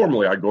 Because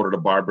normally I go to the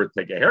barber,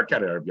 take a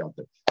haircut Erev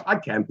Yontif. I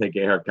can't take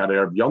a haircut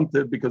Erev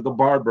Yontif because the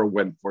barber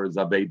went for his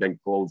Aveda and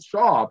closed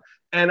shop,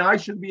 and I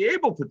should be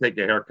able to take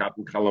a haircut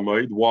in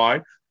Chalamoid.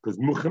 Why? Because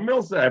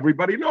Muchemilsa,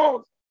 everybody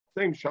knows.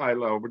 Same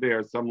Shaila over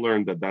there. Some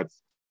learn that's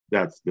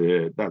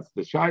the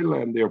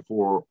Shaila, and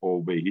therefore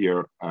over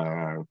here,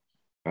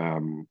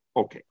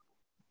 okay.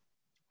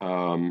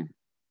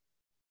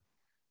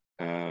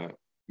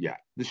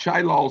 The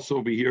shaila also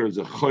over here is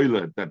a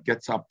choyle that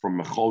gets up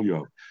from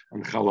Mecholyo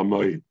and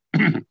Chalamoid.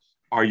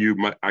 Are you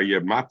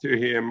matir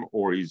him,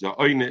 or is he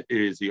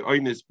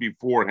oinus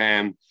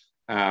beforehand,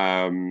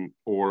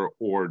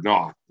 or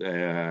not,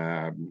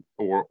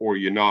 or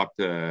you're not,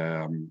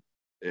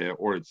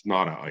 or it's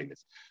not a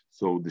oinus?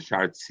 So the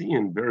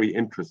Shartzian, very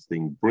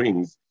interesting,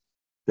 brings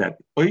that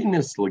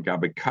oinus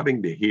legabe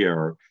cutting the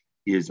hair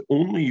is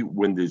only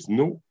when there's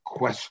no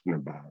question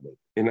about it.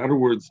 In other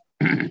words,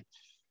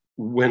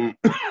 when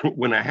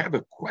I have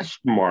a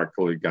question mark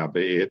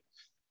legabe it,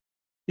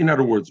 in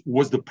other words,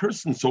 was the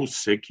person so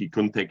sick he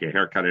couldn't take a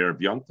haircut Erev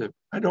Yontif?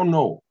 I don't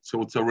know.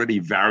 So it's already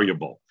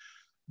variable.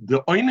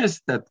 The oinus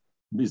that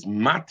is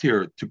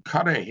matir to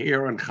cut a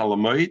hair in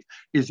Chalamoid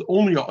is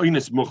only a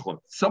oinus muchlat.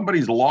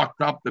 Somebody's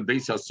locked up the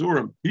Beis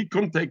Asurim. He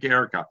couldn't take a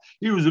haircut.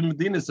 He was in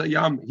Medina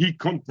Sayyam. He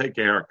couldn't take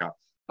a haircut.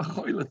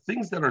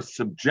 Things that are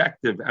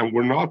subjective and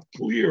we're not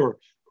clear,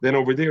 then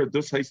over there,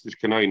 this heißt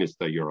kanainis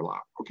that you're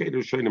allowed. Okay, the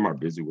Shainim are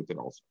busy with it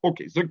also.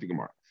 Okay, Zok the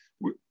Gemara.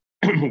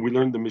 We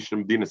learned the Mishnah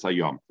Medina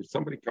Sayyam. If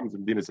somebody comes in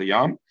Medina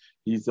Sayyam,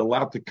 he's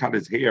allowed to cut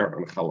his hair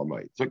on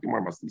Chalamayit. Zok the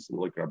Gemara must listen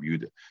like Rabbi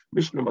Yehuda.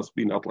 Mishnah must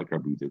be not like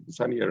Rabbi Yehuda. The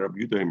Sani Rabbi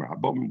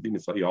Yehuda Medina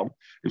Sayyam.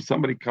 If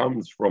somebody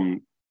comes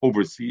from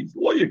overseas,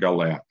 lo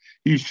yigaleach.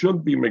 He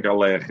shouldn't be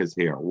megaleach his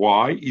hair.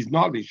 Why? He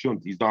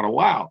shouldn't. He's not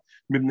allowed.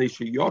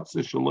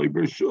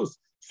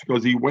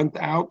 Because he went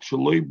out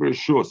shaloi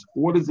b'reshus.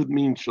 What does it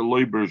mean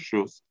shaloi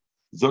b'reshus?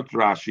 Zok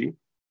Rashi.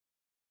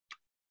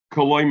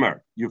 Koloimer.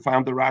 You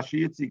found the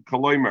Rashi. It's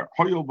Koloimer.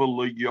 Hoyol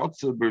v'lo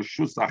yotze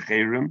b'reshus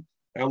acherim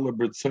ela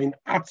b'tzayin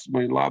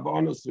atzmei lav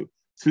onasu.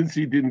 Since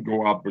he didn't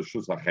go out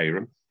b'reshus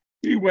acherim,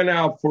 he went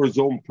out for his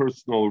own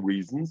personal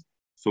reasons.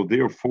 So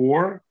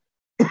therefore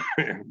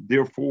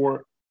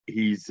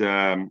he's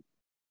not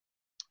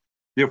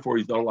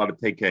allowed to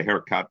take a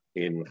haircut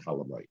in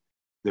Chalamayit.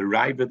 The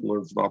Ravid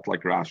learns not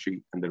like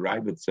Rashi, and the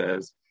Ravid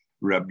says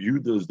Rabbi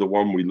Yehuda is the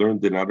one we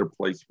learned in other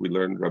place. We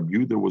learned Rabbi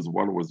Yehuda was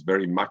one who was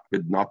very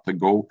makpid not to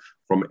go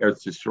from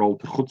Eretz Yisrael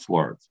to Chutz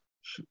La'aretz.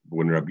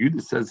 When Rabbi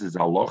Yehuda says his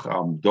halacha,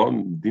 I'm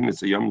done,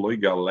 dinas hayam lo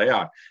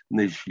yigaleach,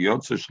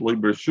 neshiyotze shloi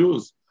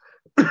b'reshus,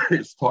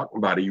 he's talking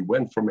about he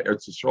went from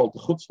Eretz Yisrael to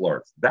Chutz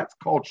La'aretz. That's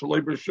called shloi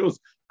b'reshus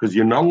because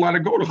you're not allowed to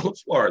go to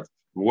Chutz La'aretz.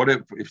 What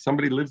if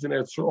somebody lives in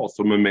Eretz Yisrael?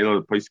 So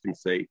the place can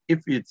say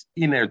if it's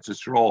in Eretz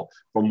Yisrael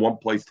from one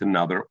place to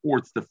another, or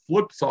it's the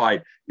flip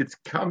side, it's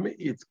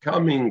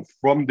coming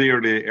from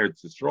there to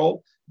Eretz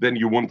Yisrael, then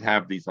you won't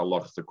have these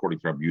halachas according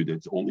to Rabbi Yehuda.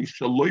 It's only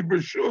shaloi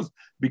b'reshus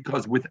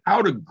because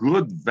without a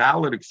good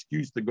valid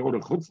excuse to go to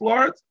Chutz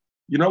La'aretz,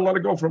 you're not allowed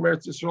to go from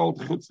Eretz Yisrael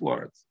to Chutz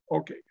La'aretz.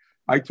 Okay,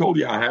 I told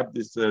you I have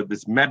this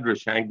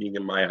medrash hanging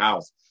in my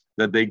house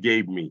that they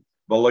gave me.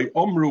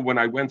 Omru, when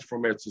I went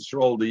from Eretz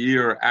Yisrael the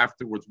year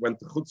afterwards, went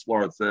to Chutz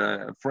La'aretz,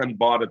 a friend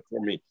bought it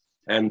for me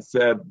and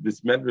said, this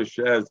medrash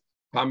says,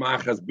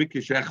 Pamachas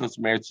bikish echos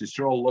me'Eretz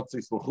Yisrael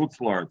lotzis l'Chutz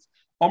La'aretz.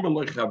 Omer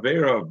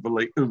lechavera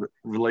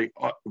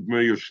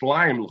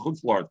v'le'yushlayim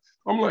l'Chutz La'aretz.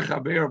 Omer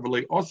lechavera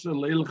v'le'oser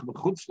le'lich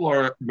b'Chutz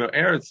La'aretz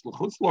me'Eretz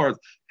l'Chutz La'aretz.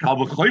 Kal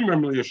v'choymer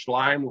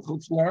v'le'yushlayim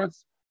l'Chutz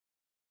La'aretz.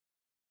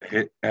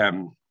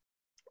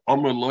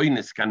 Amar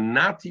loinis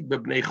kanati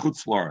bebnei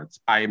chutz la'aretz.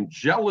 I am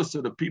jealous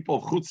of the people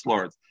of chutz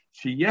la'aretz.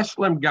 Sheyesh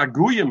lem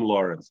gaguyim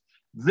la'aretz.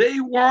 They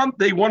want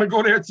to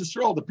go to Eretz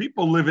Yisrael. The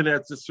people live in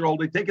Eretz Yisrael.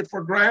 They take it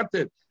for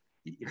granted.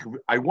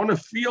 I want to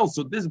feel.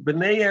 So this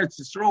Bnei Eretz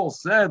Yisrael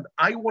said,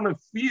 I want to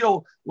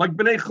feel like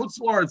Bnei Chutz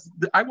La'aretz.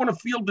 I want to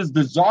feel this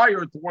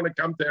desire to want to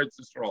come to Eretz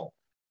Yisrael.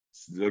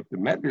 The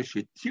Medrash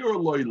Yitir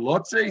loy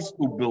lotzes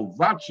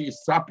ubilvachi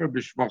saper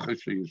b'shvacha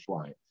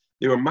sheyishlayim.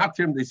 They were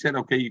matrim. They said,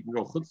 okay, you can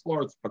go Chutz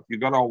La'aretz, but you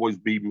got to always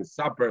be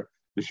misaper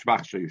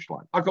b'shvacha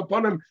sheyishlayim.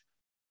 Akaponim.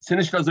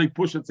 Sinisht as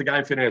push it's a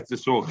guy for Eretz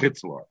Yisrael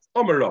Chutz La'aretz.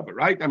 Omer Rabba,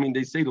 right? I mean,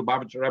 they say the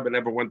Lubavitcher Rebbe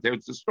never went to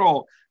Eretz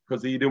Yisrael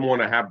because he didn't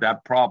want to have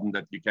that problem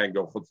that you can't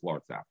go Chutz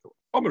La'aretz afterwards.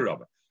 Omer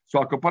Rabba. So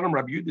Akapanim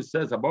Rabbi Yehuda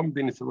says, Abam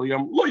din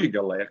Yisraelim lo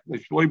yigalech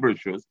nishloi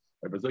bershus.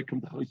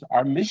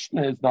 Our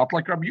Mishnah is not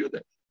like Rabbi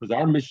Yehuda because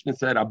our Mishnah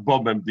said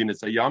Abam din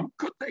Yisraelim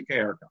could take a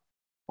haircut.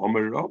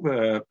 Omer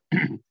Rabba.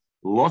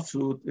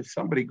 Lawsuit, if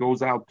somebody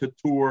goes out to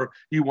tour,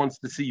 he wants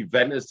to see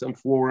Venice and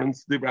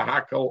Florence, Dibra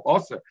Hakel,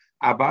 Osir.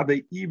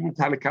 Abade, even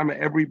Tanakama,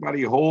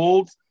 everybody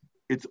holds,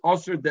 it's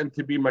Osir then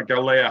to be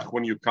Magaleach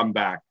when you come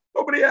back.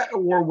 Nobody,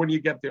 or when you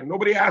get there,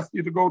 nobody asked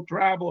you to go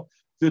travel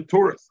to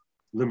tourists.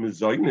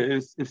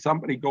 Limuzaynis, if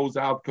somebody goes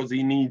out because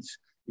he needs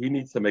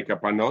to make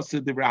up an Osir,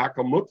 Dibra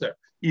Hakel Mutter.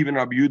 Even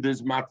Rabbi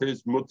Yehuda's matter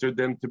is Mutter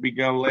then to be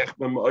Galech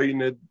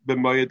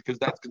b'moyed, because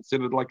that's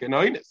considered like an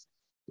Oinus.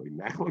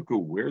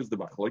 Where's the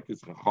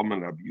machlokes Chacham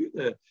and Rabbi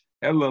Yehuda?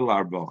 Elel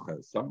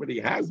arbocha. Somebody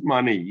has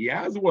money, he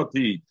has what to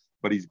eat,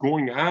 but he's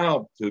going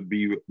out to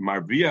be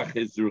marviach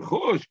his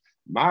ruchush.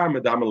 One,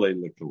 Rabbi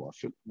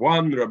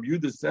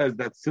Yehuda says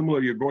that's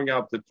similar. You're going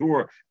out to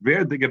tour.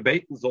 Where the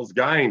gebeten zos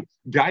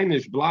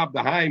geinish blab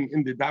daheim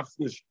in the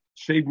dafsnish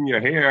shaving your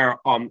hair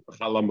on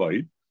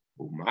chalamoid.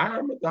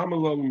 And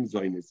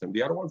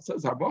the other one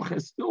says arbocha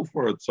is still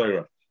for a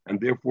tzorah, and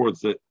therefore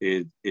it's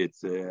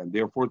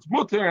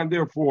mutter, and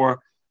therefore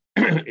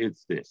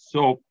it's this.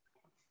 So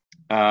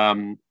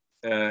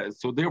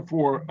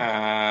therefore,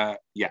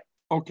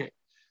 okay.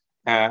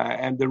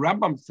 And the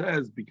Rambam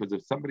says, because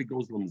if somebody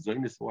goes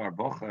l'mzonis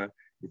l'arvocha,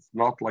 it's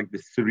not like the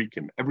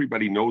Sirikim.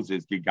 Everybody knows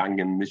it's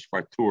gegangen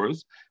mishvar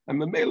tours,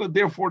 and the Mela,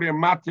 therefore they're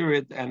matter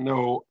it and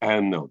no.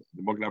 The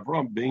Magen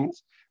Avraham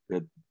brings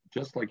that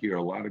just like you're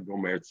allowed to go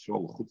Meretz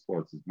Yisrael Chutz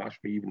La'aretz, is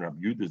mashma even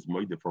Rabbi Yehuda's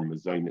moide for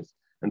mezonis.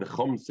 And the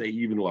Chum say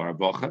even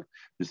l'arvacha.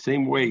 The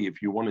same way,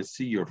 if you want to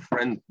see your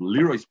friend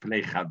Lirois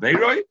Pnei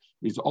Chaveroi,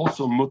 is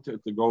also mutter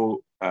to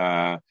go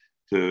to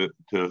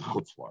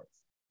Chutz La'aretz.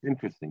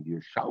 Interesting. The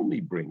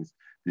Yerushalmi brings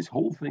this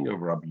whole thing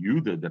of Rabbi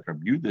Yehuda, that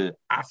Rabbi Yehuda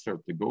aser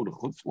to go to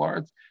Chutz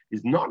La'aretz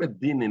is not a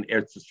din in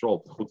Eretz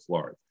Yisrael to Chutz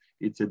La'aretz.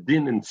 It's a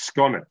din in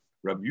Skona.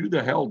 Rabbi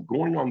Yehuda held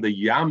going on the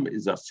Yam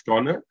is a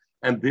Skona,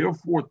 and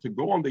therefore to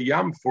go on the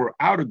Yam for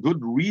out a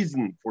good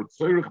reason for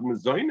Tzorich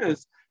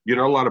Mezoines, you're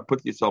not allowed to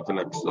put yourself in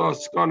a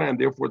skana, and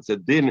therefore it's a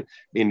din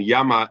in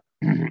Yama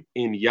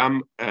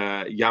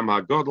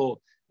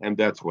Gadol, and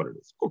that's what it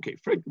is. Okay,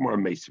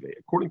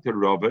 according to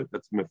Rava,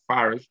 that's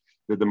Mefarish,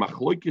 that the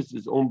Machlokes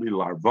is only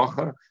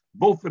Larvacha.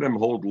 Both of them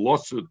hold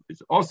Losut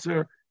is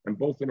Osir, and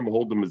both of them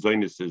hold the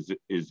Mezonis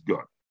is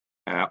good.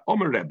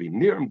 Omer Rabbi,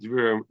 Niram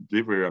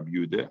Divrei Rabbi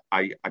Yehuda,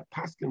 I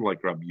passed him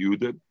like Rabbi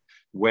Yehuda,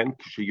 when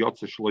he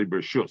went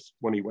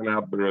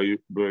out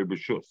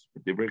b'rishus,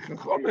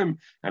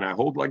 and I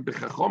hold like the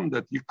chacham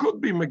that you could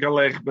be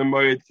megalech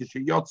b'moed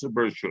k'sheyotze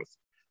b'rishus.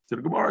 So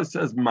the Gemara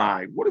says,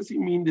 what does he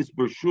mean? This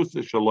b'rishus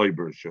is shaloi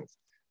b'rishus.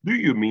 Do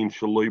you mean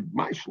shaloi?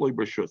 My shaloi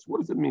b'rishus.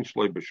 What does it mean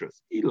shaloi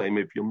b'rishus? Elam,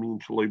 if you mean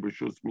shaloi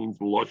b'rishus means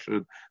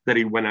loshad that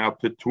he went out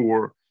to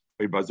tour.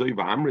 You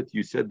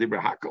said divrei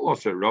hakal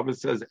osir. Rava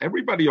says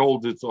everybody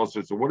holds its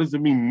osir. So what does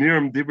it mean?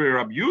 Niram divrei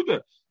Rabbi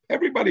Yehuda.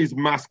 Everybody's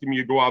masking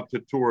you go out to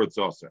tour, it's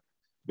also.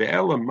 The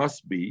Ella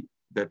must be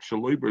that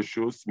Shaloi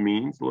B'Rishus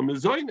means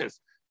L'Mezoines.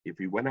 If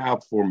he went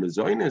out for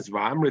Mezoines,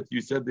 V'amrit,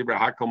 you said Divrei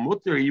Hakal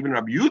Mutter, even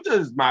Rabbi Yehuda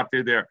is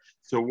matter there.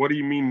 So what do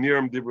you mean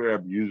Niram Divrei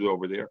Rabbi Yehuda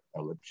over there?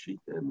 Ella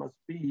Pshita, it must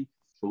be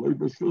Shaloi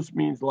B'Rishus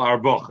means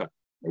La'arvocha.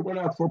 They went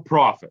out for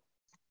profit.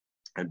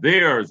 And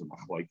there's a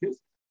machlokes.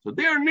 So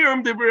they're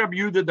Niram Divrei Rabbi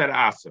Yehuda that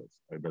asers.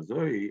 Let's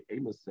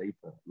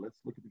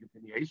look at the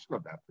continuation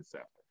of that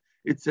Pesach.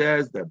 It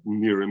says that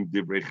Nirim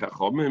Divrei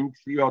Chachamim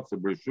Kshiyotze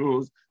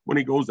B'Rishus. When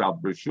he goes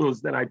out B'Rishus,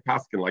 then I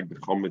paskin like the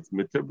Chometz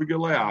Mitzvah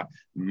B'Gelea.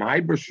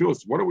 My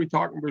B'Rishus. What are we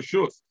talking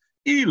B'Rishus?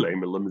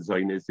 Ilem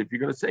Mezonis. If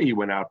you're going to say he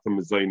went out to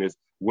Mezonis,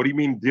 what do you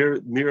mean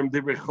Nirim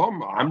Divrei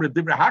Chom? Amr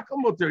Divrei Hakal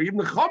Mutter. Even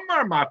the Chom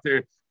are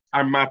matter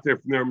from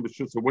Nirim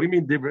B'Rishus. So what do you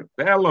mean Divrei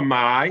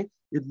Be'elamai?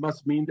 It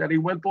must mean that he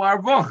went to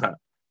Arvocha.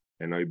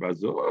 And in the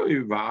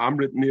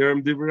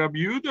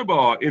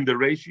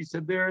Reish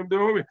said there in the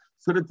Rumi.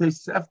 So the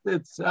Tosefta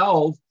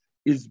itself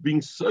is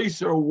being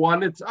soiser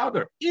one its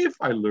other. If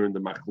I learn the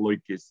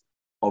machlokes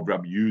of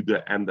Rabbi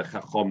Yehuda and the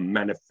Chacham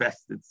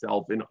manifest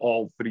itself in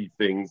all three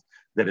things,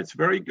 then it's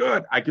very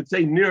good. I could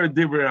say Nir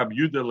Divrei Rabbi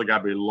Yehuda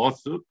legabe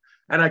losut,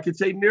 and I could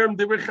say Nirim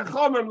Divrei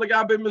Chachamim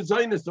legabe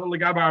mezonis or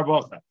legabe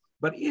arvocha.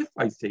 But if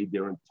I say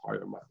their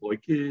entire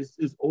machlokes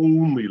is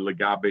only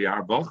legabe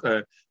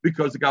arbacha,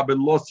 because legabe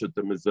losut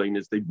the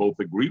mezainis, they both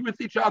agree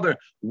with each other.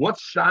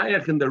 What's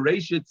shayach in the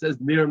Reish? It says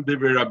niram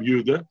divrei Rabbi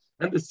Yehuda,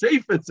 and the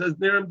Seif it says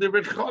niram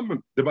divrei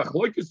Chachamim. The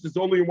machlokes is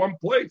only in one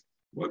place.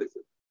 What is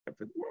it?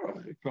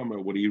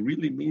 What he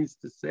really means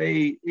to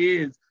say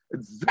is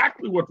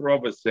exactly what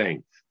Rav is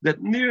saying,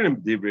 that niram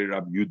divrei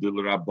Rabbi Yehuda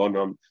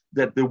l'Rabbanan,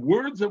 that the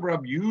words of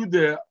Rabbi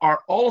Yehuda are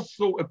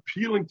also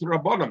appealing to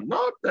Rabbanan,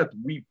 not that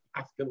we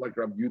asking like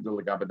Rabbi Yehuda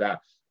l'Gabada,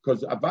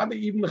 because Avada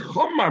even the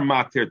Chum are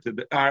matir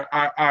to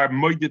are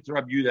moided to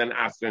Rabbi Yehuda and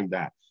asking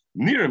that.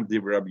 Niram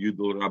divrei Rabbi Yehuda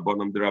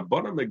l'Rabbanan, the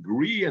Rabbanan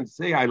agree and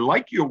say, I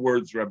like your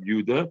words, Rabbi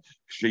Yehuda.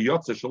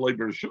 K'sheyotze shaloi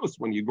b'reshus,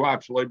 when you go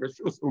out shaloi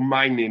b'reshus,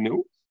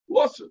 umayninu.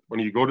 When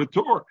you go to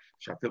tour,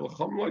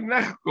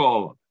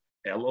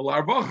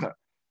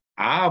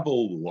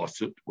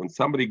 when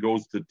somebody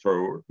goes to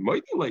tour,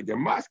 they're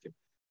masking.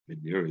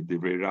 And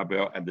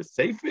the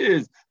safe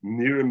is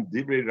Nirim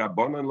Divrei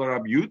Rabbanan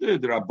Rabbi Yehuda.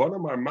 The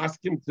Rabbanim are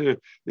masking to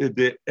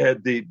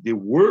the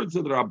words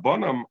of the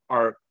Rabbanim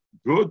are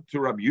good to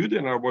Rabbi Yehuda,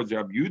 and our words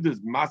Rabbi Yehuda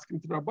is masking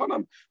to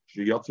Rabbanim.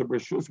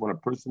 When a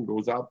person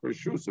goes out for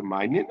shus,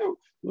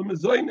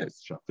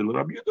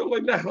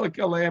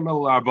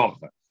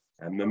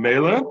 and the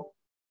Mela,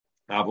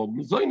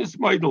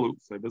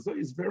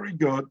 is very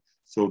good.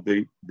 So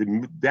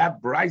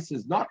that Bryce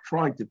is not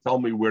trying to tell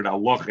me where the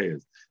halacha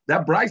is.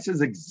 That Bryce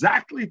is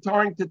exactly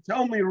trying to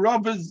tell me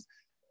Rava's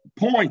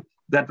point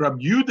that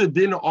Rabbi Yehuda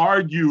didn't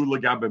argue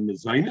legabe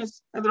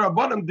mezainis, and the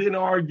Rabbanim didn't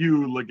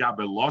argue legabe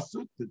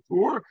lasut the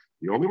tour.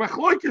 The only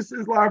machlokes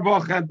is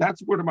l'arvacha, and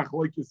that's where the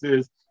machlokes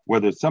is.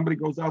 Whether somebody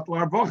goes out to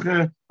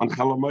l'arvacha on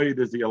Chalamayid,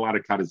 is he allowed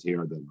to cut his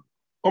hair then?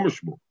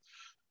 Omishmu.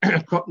 A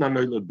cotton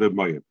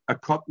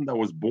that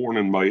was born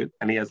in Mayit,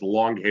 and he has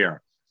long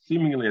hair.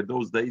 Seemingly at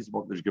those days,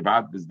 what there's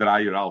gebat is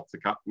dryer out to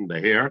cutting the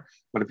hair.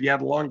 But if you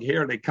had long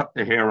hair, they cut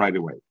the hair right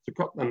away. So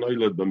cotton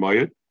noiled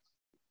b'mayit,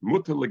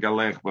 mutar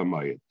legalech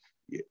b'mayit.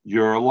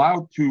 You're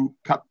allowed to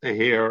cut the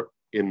hair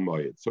in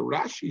Mayit. So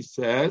Rashi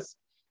says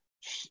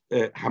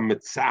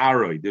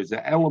hamitzaroi. There's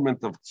an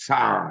element of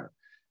tsar,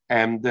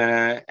 and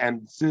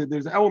so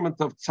there's an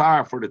element of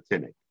tsar for the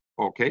tinnik.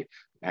 Okay,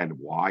 and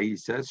why he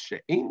says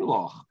she'ein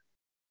loch.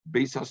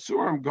 Beis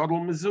Hasurim Gadol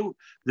Mizu.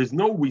 There's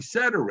no, we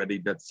said already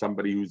that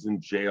somebody who's in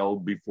jail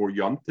before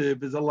Yom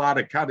Tov is allowed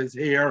to cut his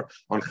hair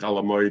on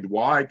Chalamoid.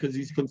 Why? Because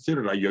he's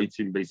considered a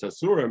Yotzim Beis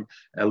Hasurim,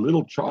 a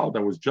little child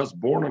that was just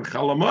born on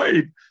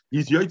Chalamoid.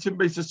 He's Yotzim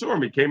Beis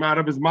Hasurim. He came out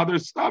of his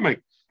mother's stomach.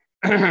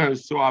 So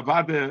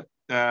Avada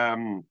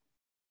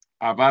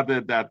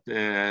that's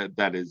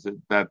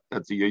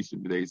a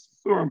Yotzim Beis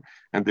Hasurim,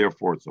 and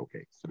therefore it's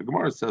okay. So the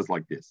Gemara says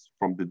like this: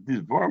 from the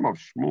Dvarim of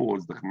Shmuel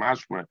is the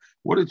Chmashma.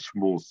 What did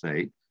Shmuel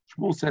say?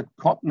 Shmuel said,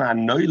 "Kotna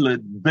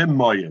noiled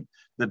b'moyed,"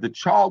 that the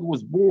child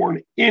was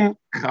born in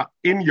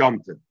Yom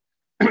Tov.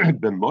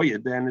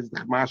 B'moyed then is the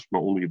chmashma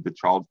only if the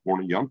child's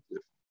born in Yom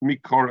Tov.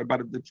 Mikora, but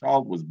if the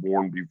child was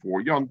born before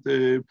Yom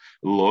Tov,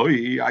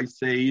 loi, I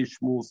say,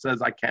 Shmuel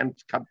says I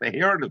can't cut the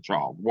hair of the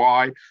child.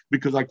 Why?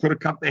 Because I could have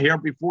cut the hair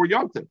before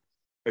Yom Tov.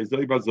 Is the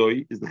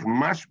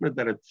chmashma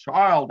that a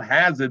child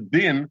has a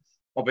din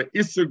of an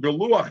iser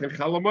galuach in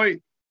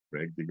chalamayit.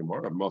 The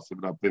Gemara must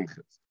have not been.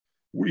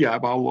 We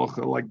have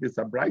halacha like this.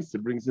 A Brisa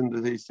brings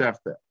into the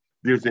Sefta.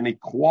 There's an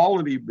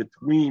equality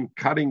between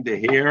cutting the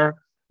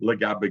hair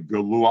legabe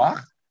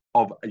galuach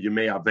of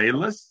Yemei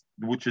Avelis,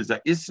 which is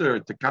a iser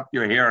to cut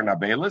your hair on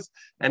Avelis,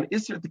 and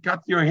iser to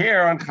cut your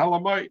hair on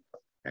Chalamayit.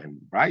 And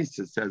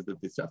Brisa says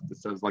that the Sefta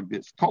says like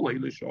this: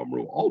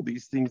 all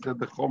these things that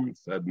the Chum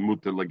said,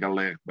 muter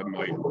legalech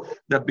b'mayim,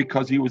 that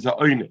because he was a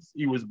oinus,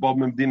 he was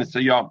b'mem dinas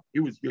hayam, he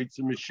was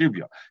yotzim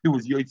meshivya, he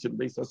was yotzim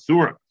beis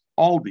asura.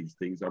 All these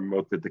things are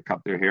mutter to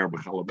cut their hair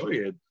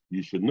b'chalamayid.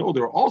 You should know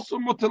they're also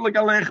mutter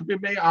legalech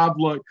b'mei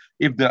avla.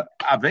 If the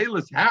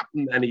avelis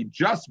happened and he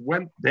just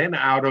went then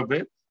out of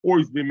it, or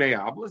he's b'mei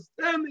avlas,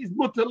 then he's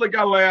mutter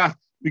legalech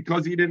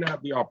because he didn't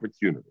have the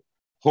opportunity.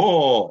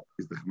 Ho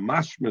is the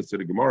mashma, so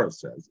the Gemara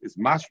says, is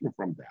mashma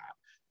from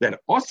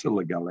that osir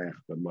legalech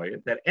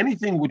b'mayit, that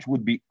anything which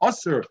would be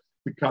osir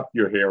to cut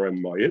your hair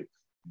in mayit,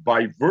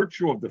 by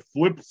virtue of the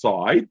flip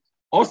side,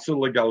 osir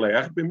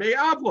legalech b'mei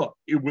avla.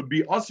 It would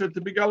be osir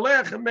to be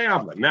galech and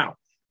me'avla. Now,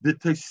 the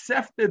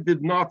Tosefta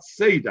did not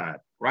say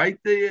that, right?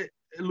 The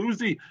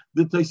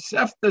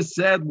Tosefta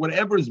said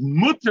whatever is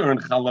mutter in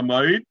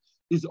chalamayid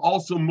is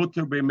also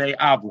mutter b'mei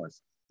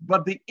avlas.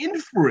 But the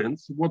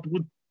inference, what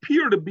would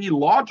appear to be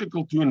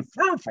logical to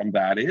infer from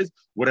that is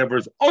whatever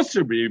is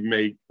osir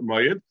b'mei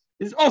mayid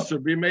is osir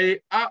b'mei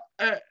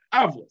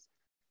avlas.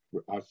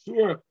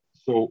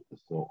 So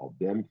of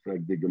them,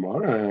 the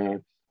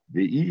Gemara.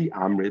 The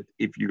Amrit,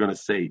 if you're going to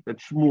say that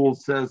Shmuel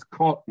says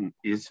cotton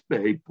is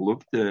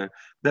plukta,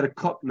 that a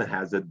cotton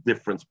has a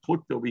difference.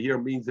 Plukta over here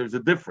means there's a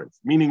difference.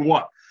 Meaning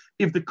what?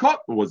 If the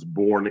cotton was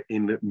born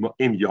in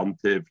Yom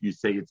Tov, you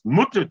say it's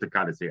mutter to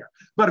cut his hair.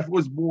 But if it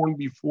was born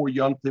before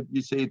Yom Tov,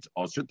 you say it's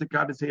osher to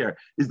cut his hair.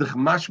 Is the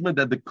chmashma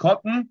that the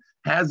cotton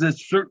has a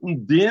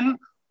certain din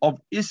of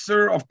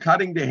Isser of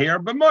cutting the hair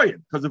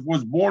b'moyed, because if it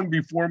was born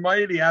before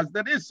Moed, he has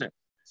that Isser.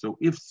 So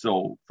if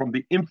so, from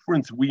the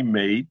inference we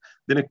made,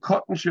 then a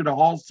cotton should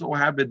also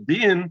have a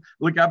din,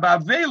 like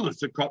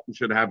Avelus, a cotton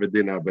should have a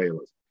din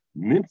Avelus.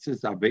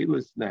 Nimtzes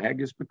Avelus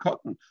Nahagus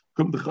Bekotten.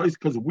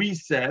 Because we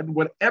said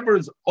whatever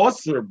is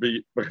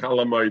Osir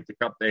Bechalamoid to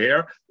cut the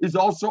hair is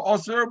also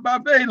Osir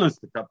Bavelus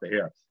to cut the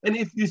hair. And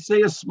if you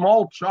say a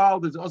small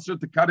child is Osir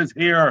to cut his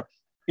hair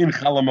in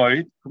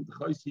Chalamoid,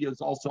 he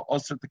is also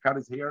Osir to cut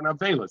his hair in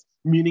Avelus,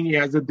 meaning he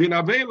has a din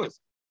Avelus.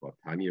 But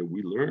Tanya,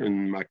 we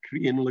learn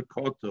Makri in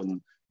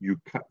Lekoton. You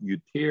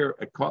tear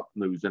a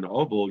cotton who's an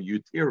oval, you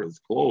tear his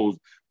clothes,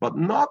 but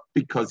not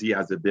because he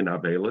has a din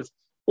Avelus.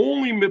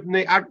 Only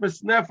mipnei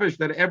akbas nefesh,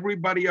 that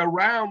everybody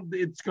around,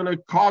 it's going to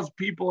cause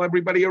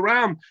everybody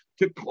around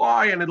to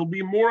cry, and it'll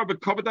be more of a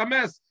kavod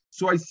hames.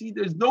 So I see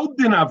there's no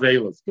din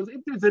avelus, because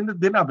if there's a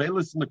din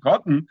avelus in the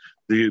cotton,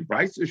 the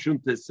Brisa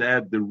shouldn't have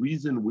said the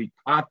reason we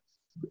cut,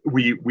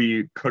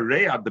 we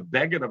korea the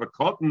beggar of a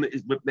cotton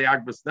is mipnei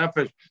akbas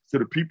nefesh, so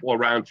the people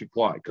around should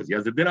cry, because he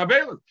has a din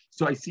avelus.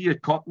 So I see a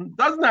cotton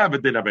doesn't have a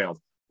din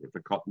avelus. If a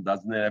cotton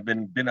doesn't have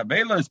been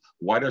avelus,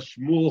 why does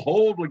Shmuel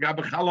hold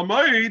l'gabe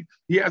chalamoid?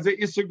 He has a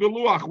iser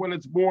galuach when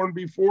it's born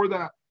before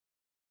that.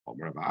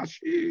 Omer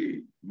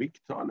Rashi,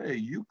 Miktane,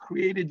 you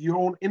created your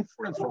own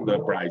inference from the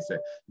Brisa.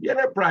 Yet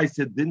the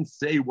Brisa didn't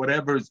say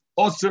whatever is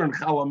osir and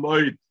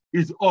chalamoid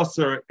is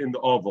osir in the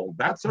oval.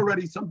 That's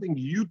already something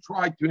you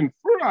tried to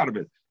infer out of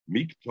it.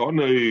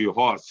 Miktane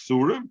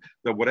ha'asurim,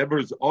 that whatever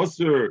is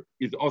osir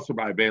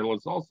by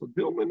avelus also.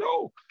 Dilma,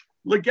 no.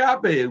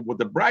 Legabe, what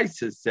the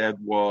Brisa said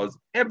was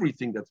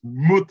everything that's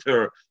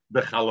mutter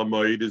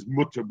b'chalamoid is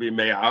mutter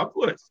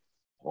b'me'avlis.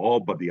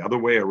 Oh, but the other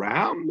way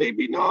around,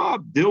 maybe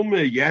not.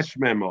 Dilma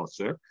yeshmem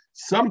osir.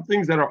 Some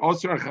things that are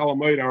osir and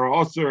chalamoid are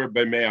osir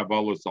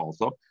b'me'avlis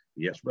also.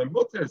 Yeshmem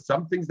mutter.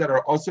 Some things that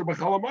are osir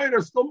b'chalamoid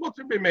are still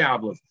mutter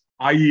b'me'avlis.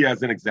 I.e.,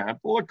 as an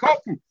example, a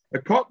cotton. A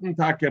cotton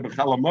take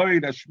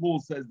b'chalamoid, as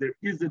Shmuel says, there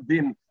is a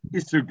din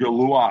iser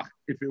geluach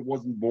if it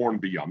wasn't born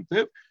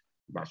b'yamtiv.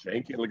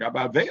 Mashenki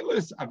l'gaba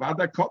avelus,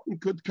 avada cotton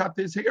could cut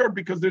his hair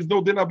because there's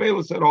no din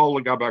avelus at all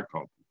l'gaba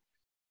cotton.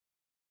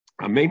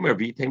 In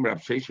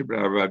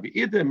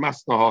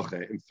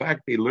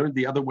fact, they learned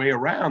the other way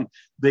around.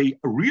 They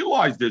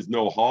realized there's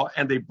no ha,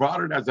 and they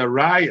brought it as a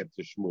riot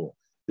to Shmuel.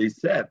 They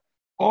said,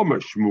 Omer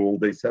Shmuel,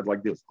 they said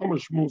like this, Omer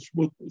Shmuel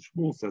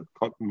said,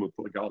 cotton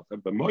mutlagal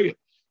b'moyed.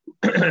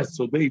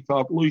 So they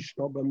thought,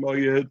 Loishna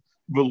b'moyed,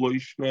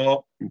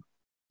 v'loishna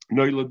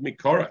noilad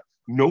mikara.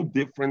 No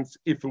difference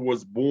if it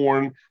was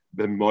born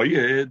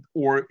b'moyed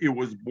or it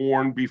was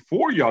born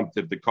before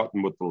Yontiv, the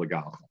cotton with the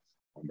legal.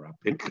 On that,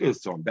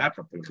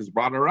 Pinchas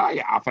brought a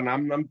raya.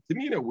 Afanam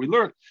Tanina. We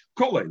learned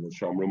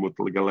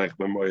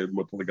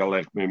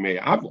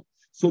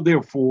so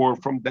therefore,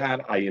 from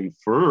that I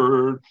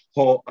inferred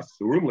something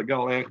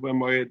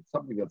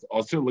that's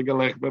also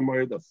legalech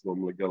b'moyed, that's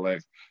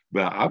legalech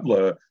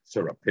b'avla.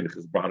 So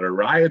Pinchas brought a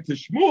raya to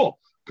Shmuel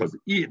because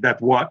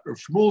that what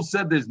Shmuel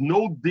said. There's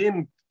no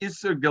din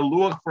iser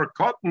galuach for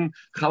cotton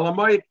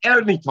chalamayit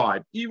any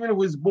time, even if it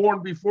was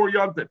born before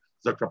Yontif.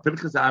 So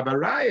Pinchas have a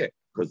raya.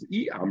 Because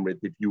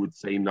if you would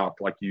say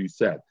not like you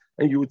said,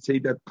 and you would say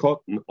that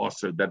cotton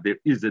osir, that there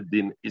is a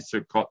din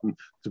iser cotton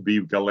to be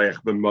galech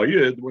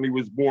b'mayid when he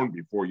was born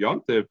before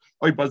Yontiv,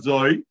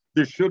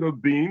 there should have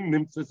been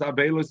nimtzes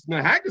avelus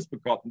nahagas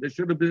b'cotton. There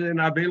should have been an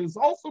avelus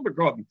also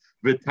b'cotton.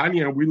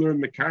 V'tanya, we learn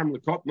mekarim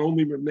l'cotton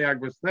only with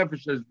neagvas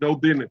nefesh. There's no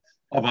din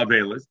of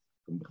avelus.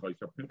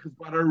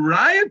 But a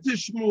riot to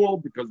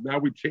Shmuel, because now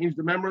we changed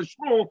the memory of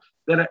Shmuel,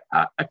 that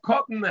a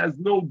cotton has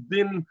no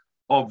din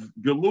of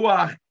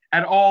geluach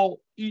at all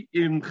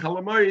in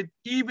Chalamoid,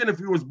 even if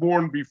he was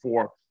born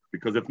before,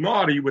 because if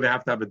not, he would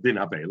have to have a din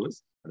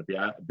avelus. And if he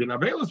had a din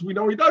avelus, we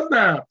know he doesn't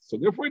have. So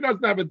therefore, he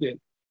doesn't have a din.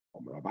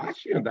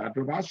 Ravashi, and that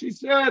Ravashi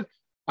said,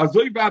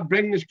 Azoivad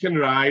Bengnish can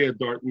raya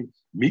Dorton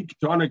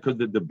Miktana, because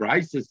the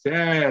Brisa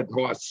said,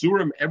 Ho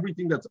Asurim,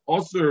 everything that's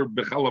osir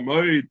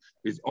b'Chalamoid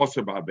is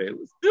osir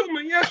b'avelus.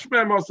 Dilma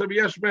yeshmem osir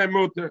yeshmem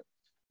muter,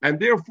 and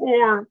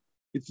therefore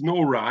it's no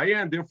raya,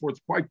 and therefore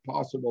it's quite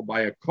possible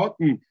by a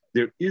cotton.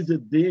 There is a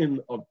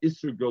din of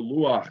Isser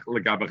Galuach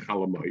L'gabe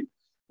Chalamoid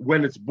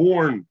when it's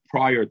born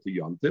prior to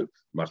Yontiv.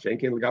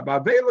 Mashenkin L'gabe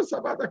Avelus,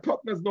 about the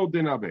cotton has no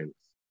din Avelus.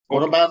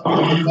 What about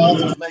the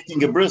father's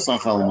making a bris on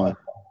Chalamoid?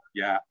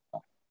 Yeah.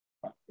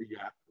 So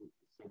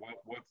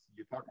what's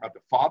you talking about the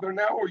father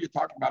now, or you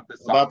talking about the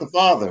son? About the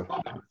father.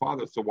 The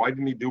father. So why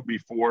didn't he do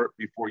before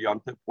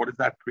Yontiv? What does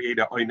that create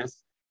a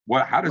oinus?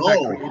 How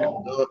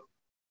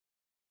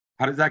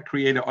does that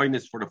create a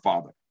oinus for the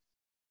father?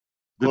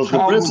 The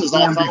child was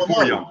born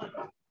before Yontif.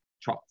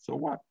 So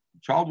what? The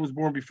child was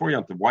born before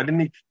Yontif. Why didn't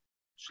he?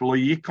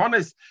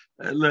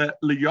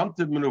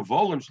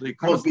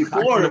 Because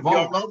before your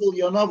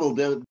novel.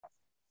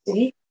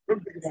 You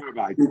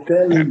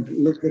tell him,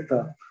 look at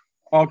that.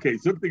 Okay,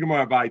 Zuk the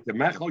Gemara Baita.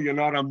 Mechel, you're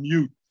not on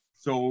mute.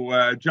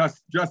 So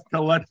just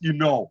to let you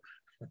know.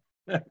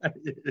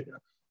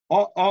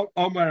 Omar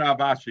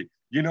Avashi.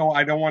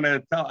 I don't want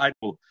to tell.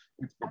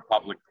 It's for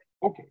public.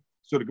 Okay.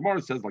 So the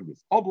Gemara says like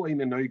this.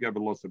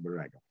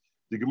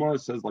 The Gemara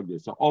says like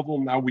this. So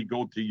oval, now we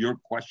go to your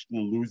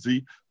question,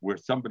 Lucy, where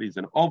somebody's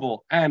an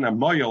oval and a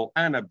moil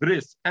and a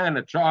bris and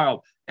a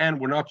child, and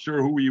we're not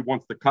sure who he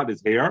wants to cut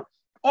his hair.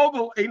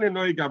 Oval ain't a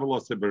noig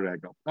avelosa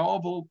beregel. The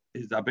oval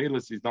is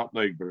abelis, he's not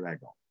noig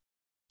beregel.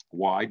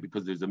 Why?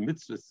 Because there's a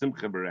mitzvah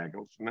simcha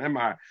beregel,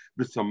 shneimar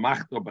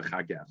b'samachto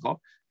b'chagecha,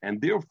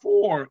 and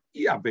therefore,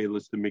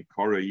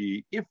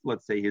 if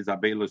let's say his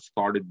abelis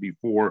started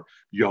before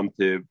Yom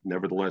Tov,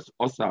 nevertheless,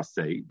 osa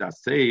asay, the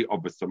asay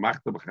of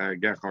b'samachto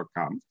b'chagecha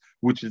comes,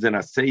 which is an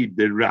asay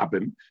de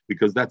rabbim,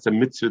 because that's a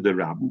mitzvah de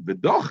rabbim.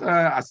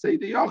 V'docha asay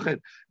de yochid,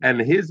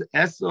 and his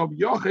essa of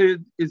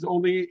yochid is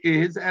only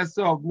his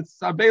essa of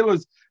mitzvah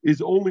abelis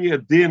is only a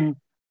din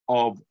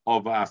of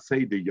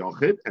asay de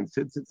yochid, and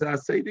since it's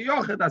asay de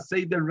yochid,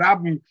 asay de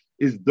rabbim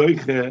is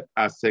doiche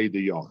asay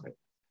de yochid.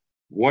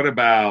 What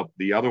about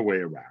the other way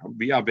around?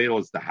 V'avel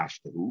is the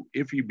hashtahu.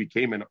 If he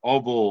became an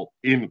oval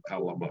in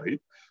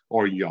Kalamayit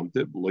or Yom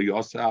Tov, lo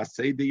yosa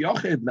asay de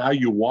yochid. Now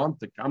you want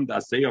to come to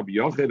asay of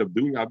yochid of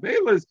doing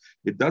avelis.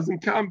 It doesn't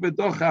come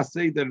v'doch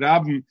asay de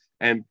rabbim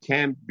and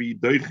can't be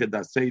doiche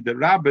asay de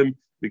rabbim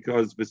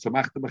because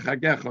v'samachta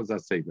b'chagecha is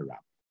asay de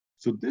rabbim.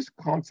 So this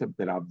concept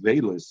that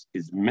Avelis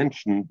is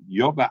mentioned,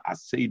 Yoba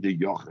Asay de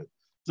Yochid.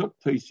 Zok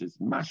Toises,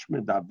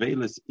 Mashmed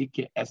Avelis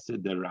Ike Ese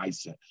de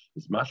Raisa.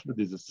 Is Mashmed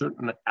is a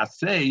certain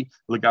Asay,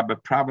 Legabe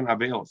Praven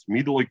Avelis.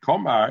 Midoi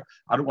Komar,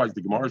 otherwise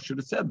the Gemara should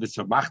have said,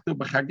 V'samachta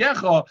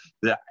b'chagecha,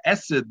 the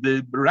Ese,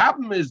 the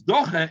Rabbim is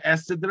Doche,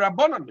 Ese de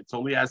Rabbanan. It's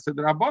only Ese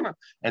de Rabbanan.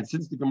 And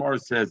since the Gemara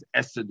says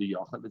Ese de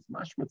Yochid, it's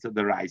Mashmed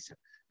de Raisa.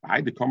 We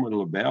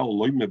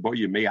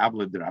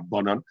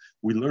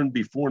learned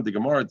before in the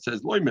Gemara it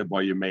says Father,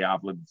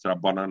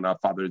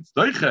 it's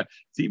doiche.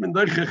 It's even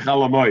doiche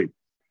chalamoy.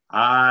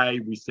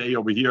 We say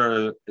over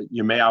here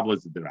Yemei Avla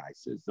is the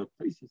deraisa. So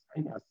places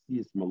I see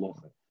is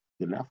malocha.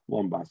 The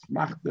naflon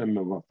basmachtem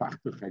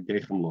mevafachte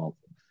chagechem lov.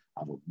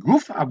 Aval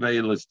guf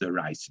avel is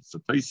deraisa. So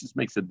places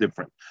makes a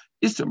difference.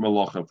 Issa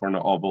malocha for an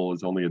oval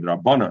is only a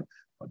drabanan,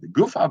 but the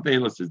guf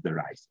avel is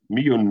deraisa.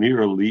 Miu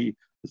nearly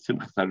the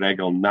simchas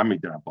haregel nami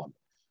drabanan.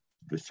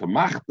 When it says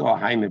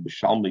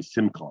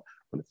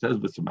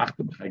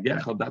v'samachta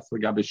b'chagecha, that's the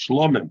gabe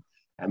shlomim,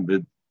 and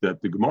the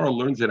Gemara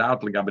learns it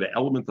out like the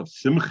element of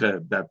simcha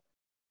that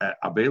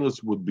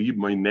Avelis would be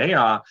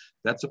Mainea.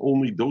 That's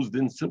only those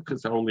din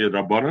simchas are only a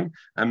rabbanon,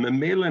 and the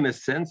male in a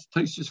sense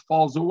Tosis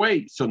falls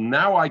away. So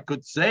now I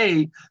could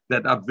say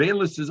that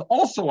Avelis is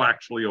also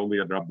actually only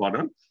a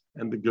rabbanon,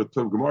 and the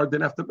Gemara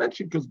didn't have to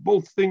mention because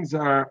both things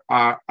are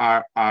the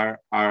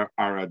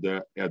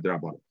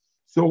rabbanon.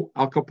 So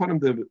Al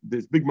Kapanim,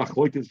 this big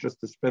machloikis, just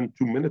to spend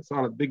 2 minutes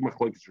on it, big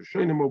machloikis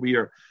Rishonim over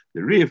here,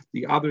 the Rif,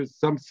 the others,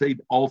 some say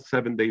all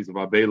 7 days of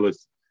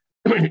Avelis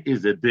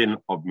is a din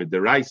of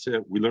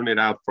Midaraisa. We learn it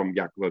out from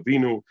Yaakov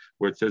Avinu,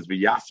 where it says,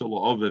 V'yasol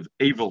ovev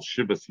evel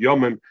shivas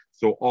yomim,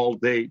 so all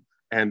day,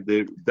 and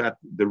the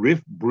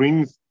Rif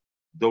brings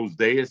those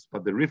days,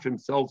 but the Rif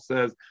himself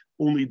says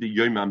only the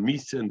Yom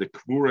HaMisa and the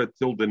Kvura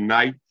till the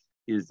night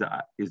is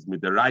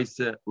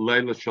midaraisa,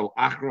 Leila Shel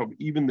Achrav,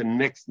 even the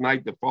next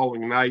night, the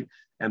following night,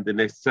 and the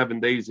next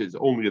 7 days is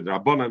only a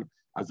drabanan.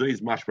 Azo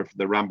is mashma for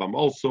the Rambam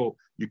also.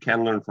 You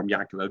can learn from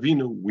Yaakov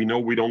Avinu. We know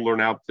we don't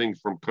learn out things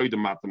from Kodim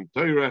Matam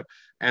Torah,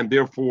 and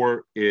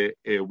therefore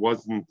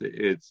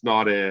it's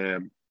not a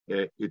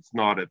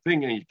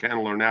thing, and you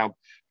can learn out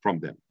from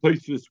them.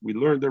 Places we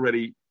learned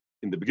already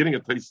in the beginning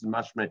of Places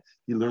Mashma,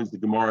 he learns the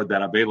Gemara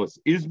that Avelis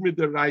is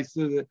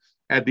midaraisa.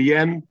 At the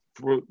end,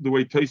 for the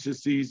way Tosha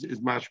sees is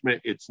mashme,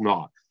 it's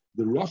not.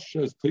 The Rosh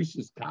says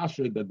Tosha's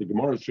kasha that the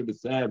Gemara should have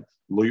said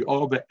lo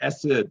yoba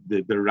esa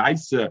the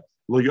raisa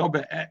lo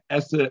yoba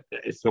esa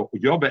so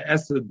yoba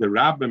esa the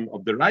rabbim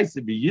of the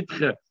raisa be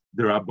yitche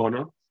the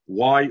rabbana.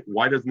 Why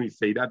doesn't he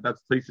say that?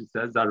 That's Tosha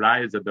says the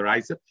raya is the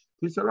raisa.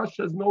 Tosha Rosh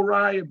says no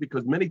raya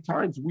because many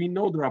times we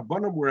know the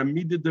rabbanim were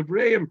amida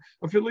devreim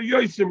afilu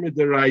yosim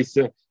the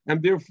raisa,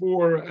 and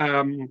therefore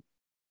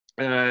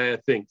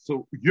thing.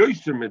 So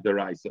Yosher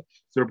Midaraisa.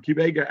 So Rabbi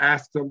Kiva Eger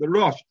asks on the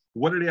Rosh,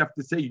 what did he have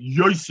to say?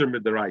 Yosher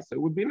Midaraisa.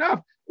 It would be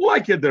enough.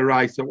 Like a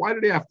Deraisa. Why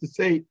did he have to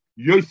say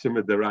Yosher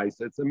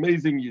Midaraisa? It's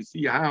amazing. You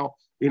see how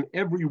in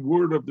every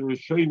word of the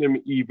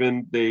Rishonim,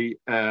 even they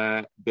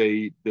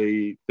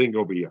think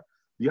over here.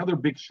 The other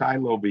big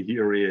shiloh over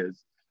here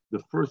is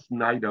the first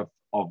night of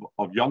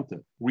Yom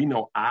Tov. We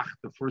know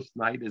the first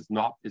night is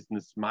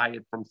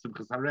Nismayet from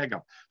Simchas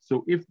HaRegel.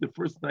 So if the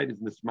first night is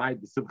Nismayet,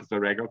 the Simchas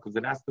HaRegel, because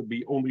it has to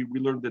be only, we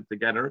learned it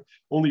together,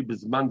 only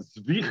Bizman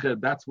Zvicha,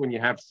 that's when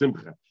you have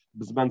Simcha.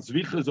 Bizman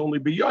Zvicha is only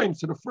B'yoyim,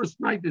 so the first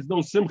night is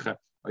no Simcha.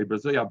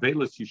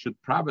 Avelis, you should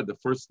prave the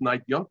first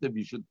night Yom Tov,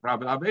 you should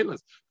prave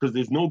Avelis, because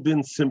there's no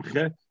din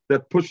Simcha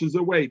that pushes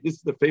away. This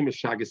is the famous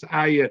Shagas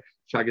Ayah.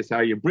 Shagas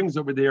Ayah brings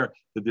over there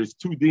that there's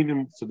 2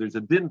 dinim. So there's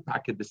a din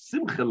packet, the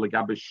Simcha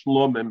legabe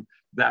shlomim.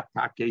 That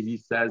packet, he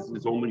says,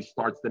 is only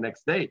starts the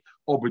next day.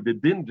 Over the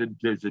din,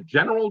 there's a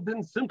general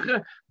din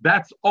Simcha.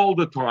 That's all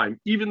the time.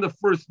 Even the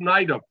first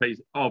night of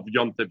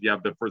Yom Tov, you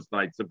have the first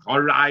night Simcha.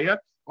 Raya,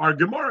 our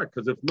Gemara.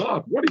 Because if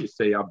not, what do you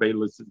say?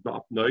 Abelis is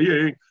not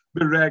noying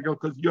beregel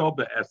because you're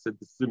the Esed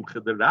the Simcha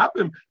the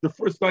Rabbim. The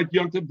first night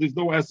Yom Tov, there's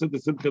no Esed the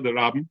Simcha the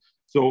Rabbim.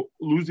 So,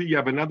 Luzi, you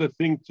have another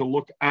thing to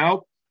look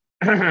out.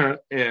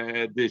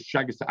 The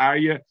Shagas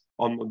Arya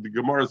on the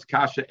Gemara's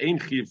Kasha Ein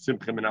Chiv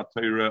Simcha Min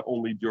HaTorah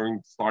only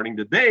during starting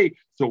the day.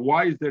 So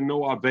why is there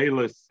no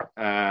Avelis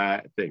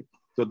thing?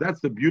 So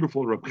that's the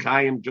beautiful Reb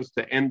Chaim. Just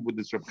to end with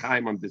this Reb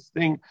Chaim on this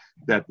thing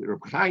that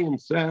Reb Chaim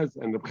says,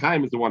 and Reb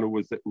Chaim is the one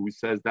who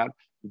says that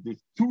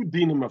there's two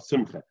dinim of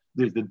Simcha.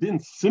 There's the din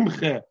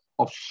Simcha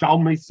of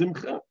Shalmei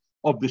Simcha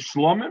of the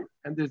Shlomim,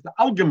 and there's the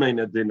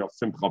Allgemeine din of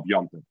Simcha of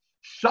Yom Tov.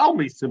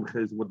 Shalmei Simcha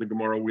is what the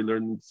Gemara we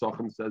learned in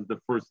Sochem says the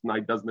first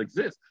night doesn't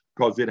exist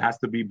because it has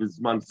to be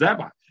Bizman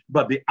Zebach.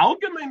 But the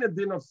Allgemeine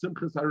din of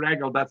Simchas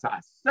HaRegel, that's a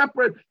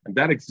separate, and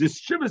that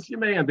exists Shivas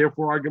Yemei, and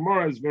therefore our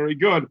Gemara is very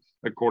good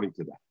according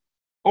to that.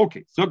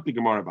 Okay, so the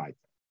Gemara weiter.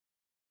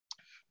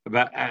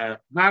 But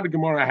now the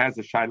Gemara has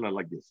a shaila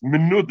like this.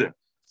 Menuda,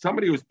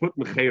 somebody who's put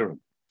in Cherem.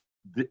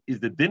 Is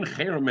the din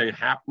Cherem may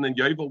happen in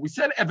Yovel? We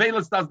said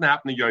Avelis doesn't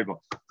happen in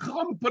Yovel.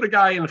 Come put a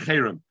guy in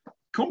Cherem.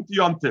 Come to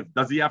Yom Tov.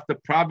 Does he have to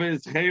prove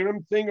his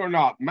Cherem thing or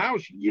not?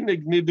 Maush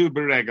yinig nidu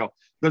beregel.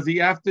 Does he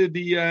have to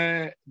be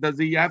the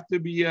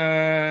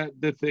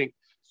thing?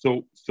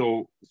 So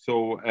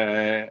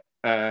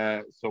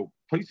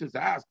places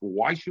ask,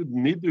 why should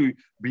nidu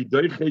be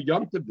doiche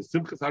Yom Tov, the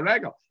Simchas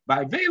HaRegel?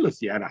 By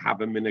Avelis, you had to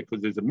have a minute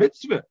because there's a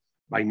mitzvah.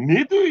 By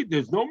nidu,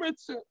 there's no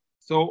mitzvah.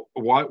 So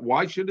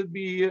why should it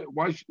be?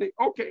 Why should they?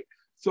 Okay,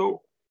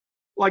 so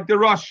like the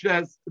Rosh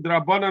says, the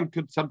Rabbanan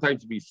could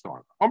sometimes be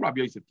starved.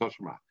 Rabbi Yosef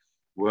Toshma.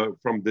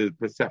 From the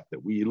Pesefta,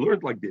 we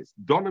learned like this: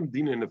 Donim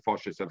din in the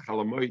foshes and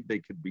chalamoid they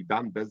could be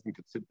done. Bezdin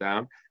could sit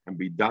down and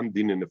be done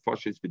din in the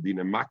foshes,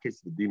 v'dina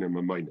makis, v'dina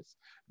mamonis.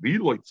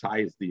 V'loy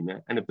tzayis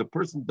dina, and if the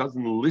person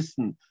doesn't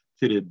listen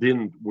to the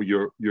din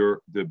where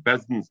the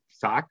Bezdin's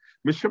psak,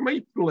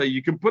 mishamaitle,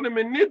 you can put him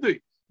in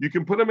nidui, you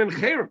can put him in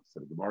cherem. So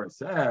the Gemara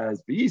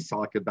says,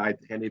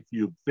 v'yisalkadait, and if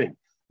you think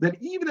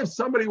that even if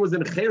somebody was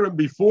in cherem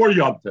before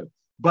Yom Tov,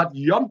 but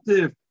Yom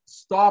Tov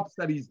stops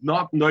that he's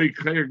not noig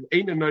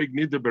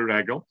nidder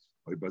beregel.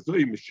 If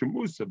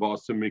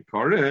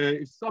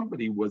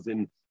somebody was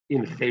in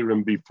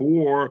cherem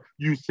before,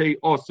 you say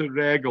also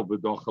regel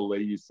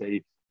v'dochale. You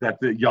say that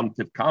the Yom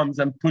Tov comes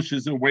and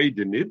pushes away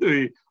the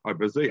nidui.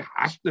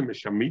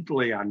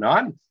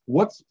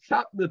 What's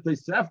shot in the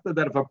Tosefta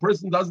that if a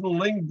person doesn't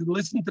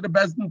listen to the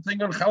Bezdin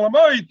thing on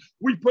Chalamoid,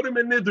 we put him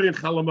in nidui in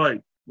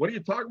Chalamoid? What are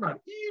you talking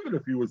about? Even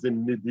if he was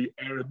in Nidhi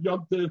Erev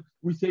Yom Tov,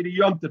 we say the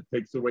Yom Tov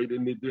takes away the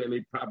Nidhi and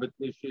a private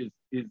nish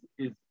is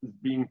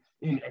being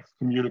in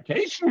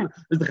excommunication.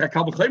 Is the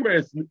Chakal B'Chaymer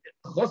is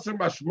Choser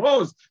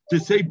Mashmos to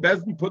say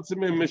Bezdin puts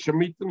him in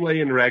Meshamitim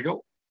Lay in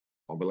Regel?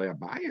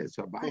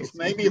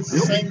 Maybe it's the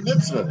same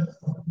mitzvah.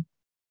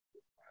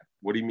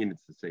 What do you mean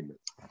it's the same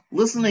mitzvah?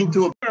 Listening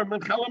to a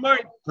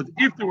because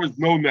if there was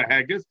no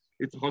Neheges,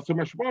 it's Choser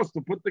Mashmos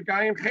to put the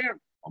guy in Cher.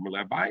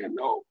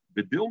 No.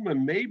 Bedilma,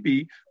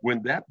 maybe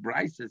when that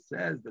Brisa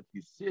says that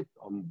you sit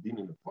on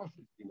Dina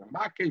Nefoshis, Dina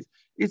Makes,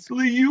 it's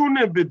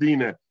Liyuna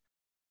Bedina.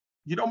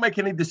 You don't make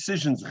any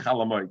decisions,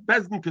 Chalamoy.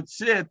 Bezdin could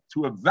sit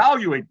to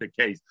evaluate the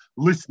case,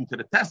 listen to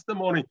the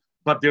testimony,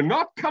 but they're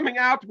not coming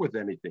out with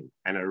anything.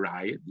 And a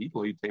riot, it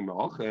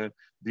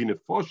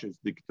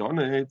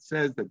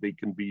says that they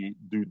can do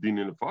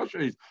Dina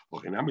Nefoshes.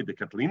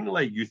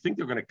 You think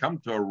they're going to come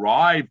to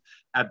arrive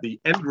at the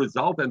end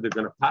result and they're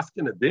going to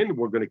paskin a din?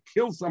 We're going to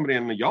kill somebody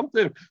in the Yom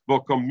Tov.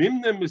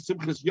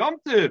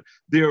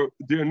 They're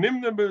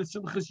nimnem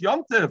simchas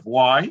Yom Tov.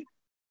 Why?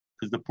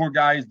 Because the poor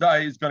guy is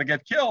going to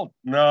get killed.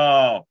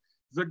 No.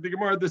 Zog the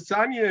Gemara, the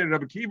Sanya,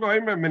 Rabbi Kiva,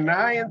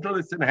 Menayan, until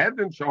it's in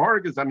heaven,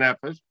 Shahorg is a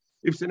nefesh.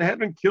 If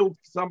Sanhedrin killed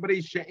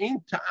somebody,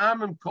 she'ain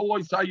ta'amim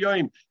koloi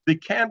sayoim,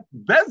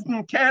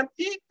 Bezdin can't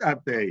eat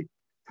that day.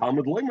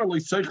 Talmud Limer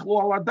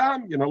lo'iseichlu al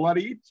adam, you're not allowed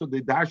to eat, so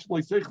they dash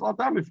lo'iseichlu al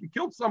adam. If you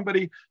killed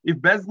somebody, if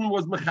Bezdin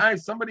was mechai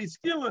somebody's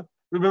skilla,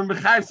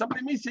 mechai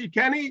somebody misa, you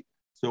can't eat.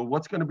 So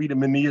what's going to be the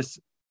manias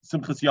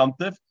simchas Yom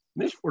Tov?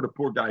 Nicht for the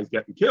poor guys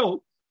getting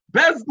killed.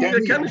 Bezdin,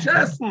 they can't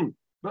essen.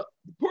 But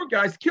the poor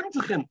guys,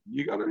 kimtachin.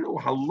 You got to know,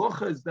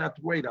 halacha is that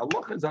way.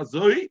 Halacha is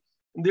azoi,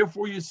 and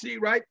therefore you see,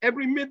 right,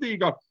 every midday you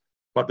go.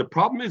 But the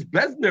problem is,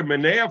 Bezner,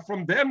 Menea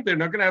from them, they're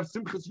not going to have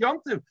Simchas Yom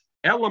Tov.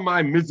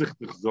 Elamai Mizich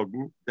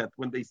Zogen, that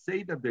when they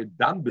say that they're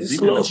done, this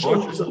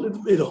lashon is a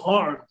little bit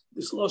hard.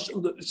 This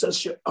lashon that it says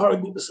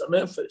She'argu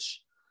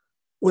B'Sanefesh.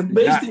 When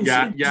Bezdin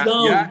sits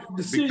down,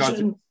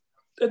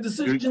 the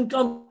decision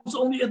comes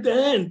only at the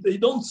end. They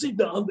don't sit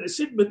down. They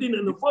sit Medina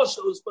in the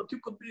Foshos, but you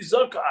could be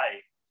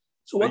Zakai.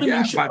 So what do you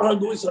mean She'argu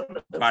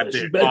B'Sanefesh? But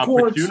the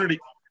opportunity.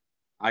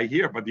 I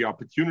hear, but the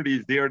opportunity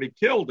is there to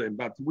kill them.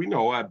 But we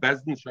know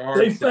Bezdin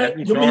Shar.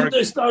 You mean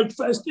they start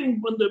fasting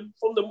from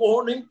the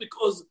morning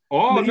because?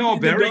 Oh no,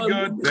 very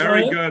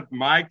good,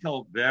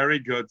 Michael, very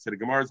good. So the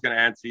Gemara is going to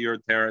answer your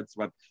teretz,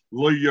 but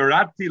lo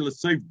yorati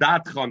l'soif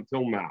datcha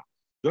until now.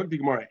 Look, the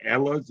Gemara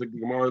Ella. The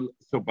Gemara.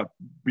 So, but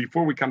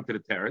before we come to the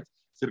teretz,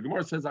 so the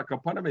Gemara says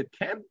akapanim. It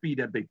can't be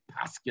that they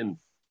paskin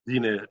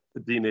dine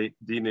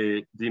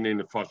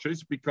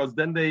nefashis, because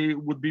then they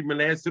would be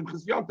menei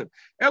simchas yontif.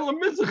 Ela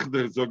mizach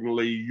der zogen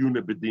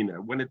leiyune bedina.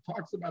 When it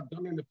talks about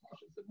dine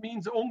nefashis, it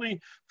means only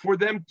for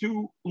them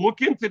to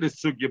look into the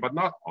sugya, but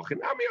not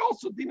ochinami.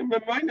 Also dine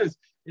memainas.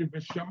 If a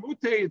shamute,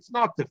 it's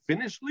not to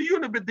finish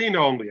leiyune bedina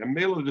only. And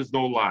mela, there's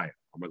no lie.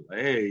 I'm like,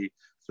 hey.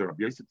 So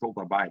Rabbi Yosef told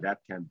Abai, that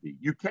can't be.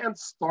 You can't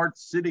start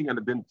sitting on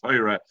a din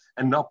Torah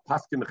and not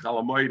paskin the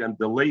chalamoid and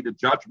delay the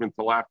judgment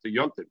till after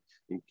Yontif.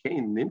 In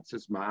Cain,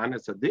 Nimtzis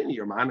ma'anas adin,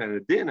 you're ma'ana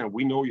adin, and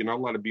we know you're not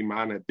allowed to be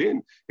ma'ana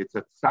adin. It's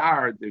a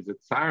tsar. There's a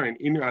tsar in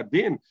inu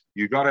adin.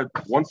 You gotta,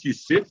 once you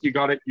sit, you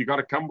gotta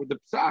come with the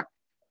psak.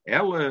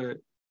 Ella,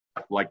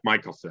 like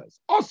Michael says,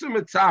 awesome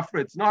mitzafra.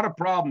 It's not a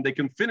problem. They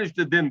can finish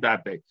the din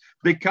that day.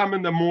 They come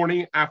in the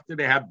morning after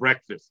they have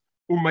breakfast.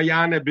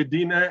 Umayana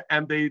bedina,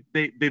 and they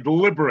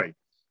deliberate.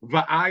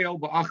 Then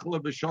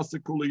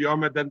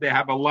they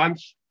have a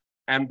lunch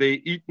and they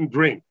eat and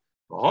drink.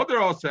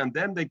 And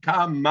then they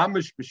come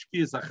mamish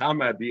b'shkiyas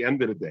achama at the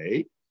end of the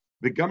day.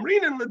 The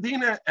gamrin and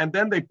ladina, and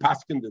then they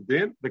paskin the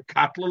din, the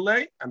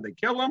katlale, and they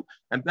kill them,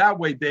 and that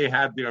way they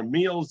had their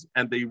meals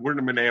and they were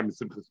in menayim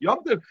simchas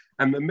yontiv,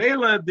 and the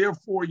mela.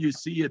 Therefore, you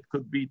see, it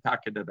could be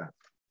takedadat.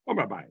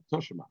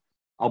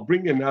 I'll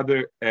bring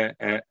another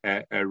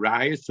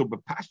raya. So, but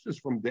pashtus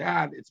from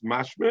that, it's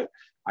mashma.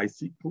 I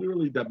see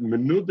clearly that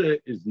menuda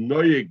is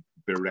noyig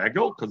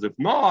beregel, because if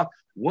not,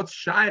 what's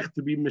shaykh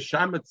to be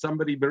mishamet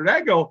somebody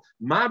beregel?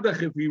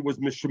 Madach, if he was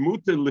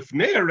mishamuta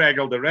lifnei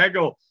regel, the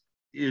regel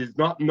is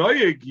not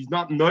noyig. He's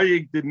not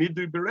noyig the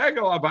nidu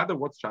beregel. Avada,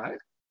 what's shaykh?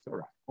 It's all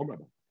right.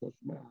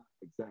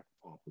 Exact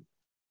opposite.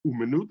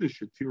 Umenuda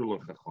shatir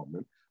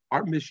lechachamim.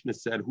 Our Mishnah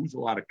said, who's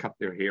allowed to cut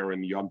their hair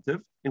in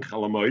Yontif in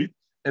Chalamoid?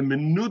 And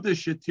menuda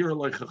shetir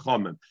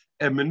lechachamim.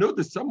 And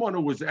menuda, someone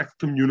who was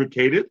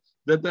excommunicated,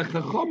 that the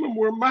chachamim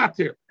were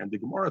matir. And the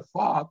Gemara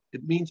thought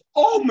it means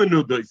all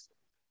menudas.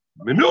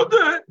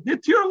 Menuda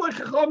shetir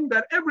lechachamim,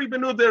 that every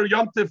menuda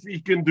yontif he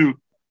can do.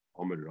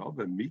 That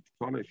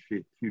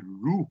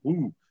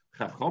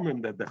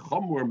the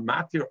chacham were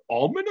matir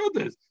all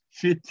menudas.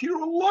 Shetir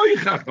loy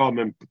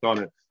chachamim,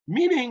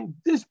 meaning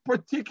this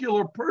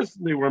particular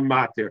person they were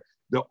matir.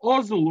 The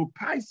ozulu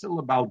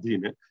paisel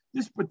baldina.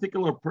 This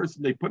particular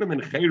person, they put him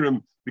in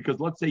Cherem because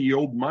let's say he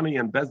owed money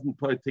and Bezdin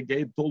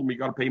told him you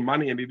got to pay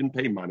money and he didn't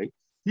pay money.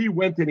 He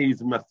went and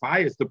he's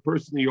Matthias, the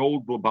person he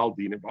owed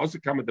Baldina, also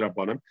come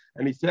upon him,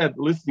 and he said,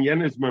 listen,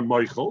 Yen is my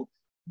Michael,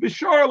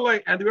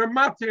 Bisharle, and they were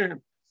matir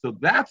him. So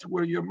that's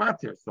where you're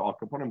matir. So I'll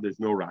upon him, there's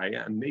no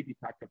raya, and maybe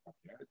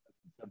Takapakar, as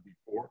we said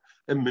before,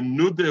 and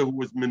Menuda, who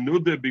was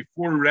Menuda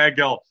before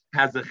Regel,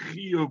 has a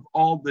chiyuv,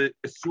 all the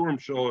Isurim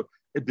show,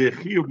 the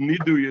chiyuv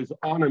nidu is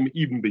on him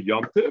even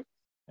beyontiv.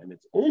 And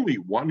it's only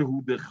one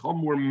who the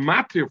chum were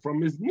matir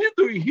from his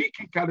nidui, he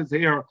can cut his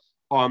hair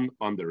on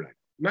the reg.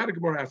 Now the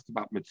Gemara asked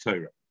about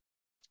Mitzvah.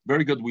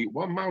 Very good.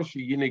 One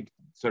maushi yinig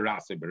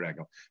tzarase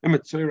beregel. And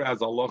Mitzvah has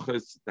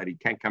halachas that he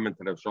can't come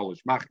into the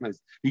sholish machnas,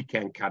 he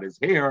can't cut his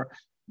hair.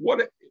 When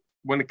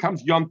it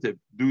comes yontiv,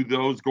 do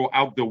those go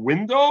out the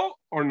window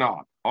or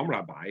not?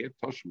 Rabbi,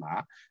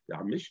 Toshma,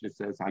 our Mishnah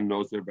says,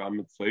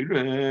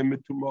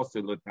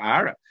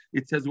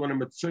 it says when a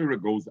Mitzvah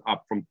goes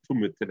up from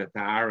Tumah to the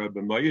Tahara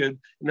b'moyed,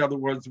 in other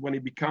words, when he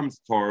becomes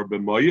Torah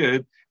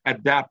b'moyed,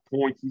 at that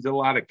point he's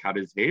allowed to cut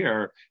his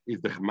hair.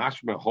 Is the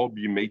Chmashma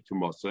Hobi made to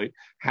Mosai?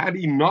 Had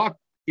he not,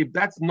 if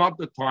that's not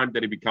the time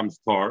that he becomes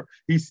Torah,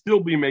 he still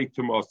be made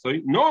to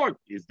Mosai. No,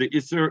 is the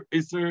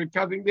Isser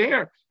cutting the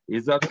hair?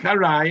 Is that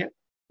Charaya?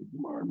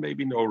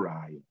 Maybe no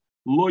Raya.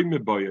 Loy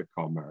meboya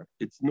kamar.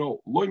 It's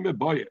no loy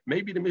meboya.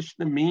 Maybe the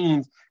Mishnah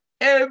means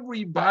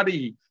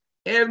everybody,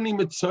 any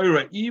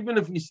Mitzvah, even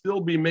if he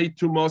still be made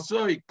to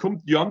Mosai,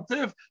 kumt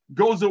yontif,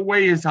 goes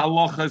away his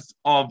halachas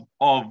of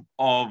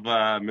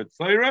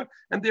Mitzvah,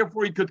 and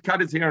therefore he could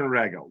cut his hair in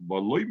regel.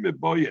 But loy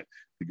meboya.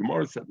 The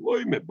Gemara said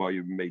loy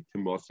meboya made to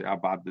Mosai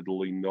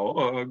abadidly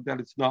no,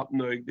 that it's not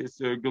no this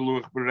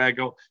geluch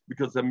beregel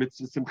because the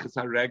mitzvah simchas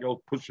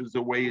regel pushes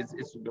away his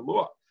issur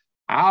geluch.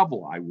 I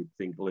would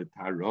think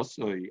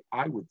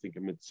I would think a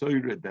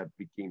Mitzvah that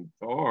became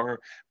Tor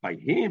by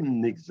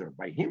him Nigzer.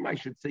 By him, I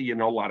should say you're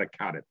not allowed to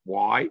cut it.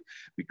 Why?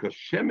 Because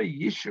Shema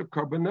Yisha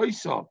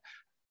Karbonoisov.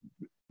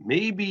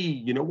 Maybe,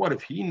 you know what,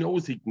 if he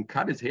knows he can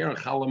cut his hair in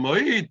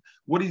Chalamoid,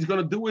 what he's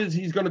going to do is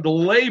he's going to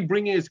delay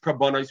bringing his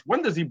carbonos.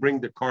 When does he bring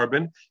the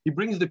carbon? He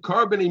brings the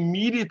carbon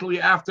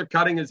immediately after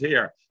cutting his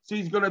hair. So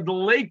he's going to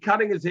delay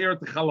cutting his hair at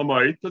the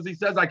Chalamoid because he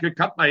says, I could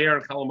cut my hair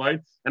in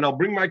Chalamoid and I'll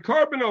bring my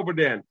carbon over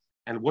then.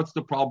 And what's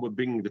the problem with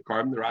bringing the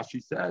carbon? The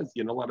Rashi says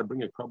you're not allowed to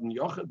bring a carbon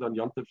yochad on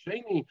Yom Tov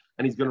Sheni,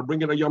 and he's going to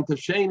bring it on Yom Tov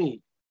Sheni.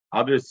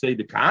 Others say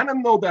the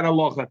Kahanim know that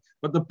halacha,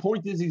 but the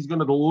point is he's going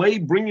to delay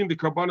bringing the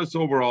carbonos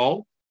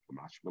overall.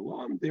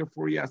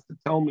 Therefore, he has to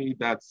tell me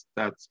that's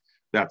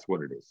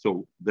what it is.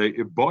 So the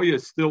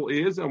Iboya still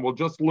is, and we'll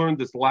just learn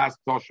this last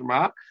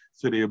Toshma.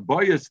 So the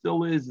Iboya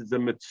still is a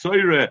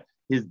Mitzvah,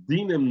 his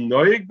dinim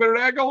noig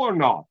beregel or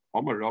not?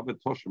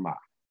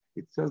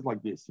 It says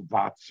like this: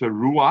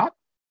 Vatserua.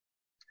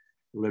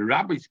 The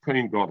Rabbi's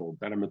Kohen Gadol,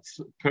 that a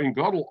Kohen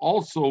Gadol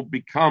also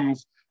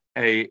becomes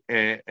a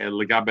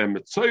legabe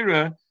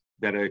mitzoira,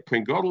 that a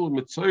kohen gadol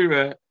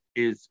mitzoira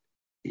is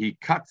he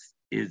cuts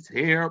his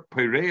hair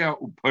perea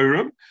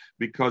uperim,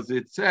 because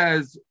it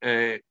says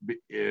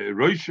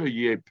roisha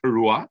ye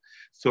perua,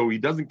 so he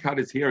doesn't cut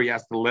his hair; he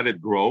has to let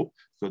it grow.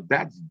 So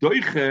that's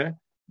doiche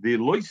the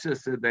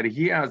loises that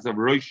he has of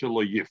roisha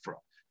lo yifra.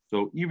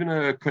 So even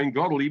a kohen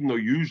gadol, even though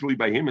usually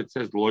by him it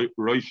says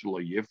roisha lo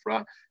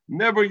yifra,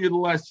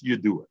 nevertheless you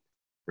do it.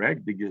 Right?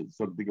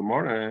 So the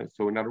Gemara.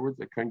 So in other words,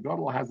 a kohen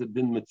gadol has a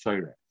din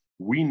mitzorah.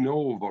 We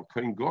know of a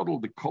kohen gadol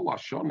the kol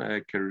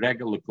hashana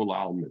keregel lekol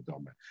al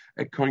medama.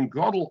 A kohen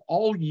gadol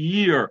all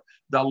year,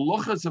 the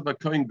halachas of a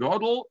kohen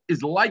gadol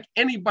is like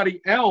anybody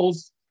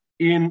else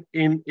in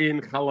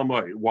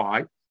Chalamoy.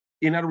 Why?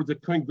 In other words, a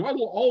kohen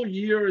gadol all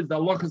year is the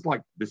halachas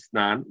like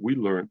bisnan. We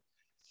learn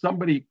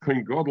somebody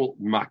kohen gadol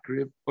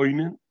makriv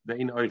oinen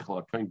ve'in oichel.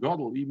 A kohen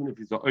gadol, even if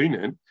he's a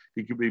oinen,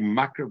 he could be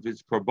makriv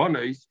his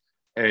korbanos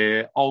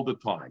all the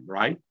time,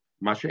 right?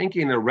 Mashenki,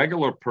 in a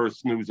regular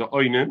person who's a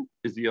oinen,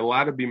 is he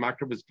allowed to be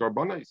makriv his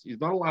korbanos? He's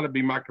not allowed to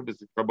be makriv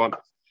his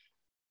korbanos.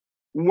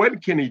 When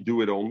can he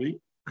do it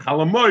only?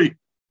 Chalamoy,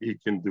 he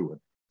can do it.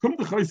 Come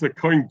to Chayes, a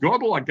kohen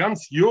gadol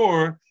against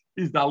your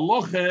is the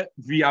halacha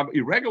via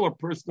irregular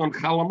person on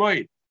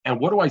Chalamoy. And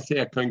what do I say?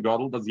 A kohen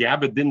gadol, does he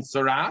have a din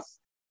saras?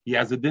 He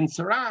has a din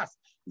saras.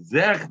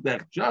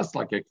 Zechdech, just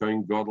like a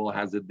kohen gadol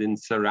has a din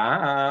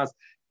saras,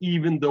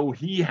 even though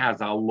he has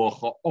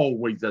halacha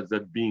always as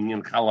it being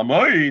in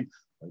Chalamoid,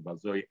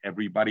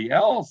 everybody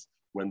else,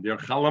 when they're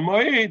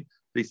Chalamoid,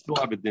 they still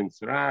have a din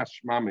saras.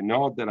 Shma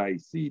menod, that I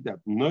see that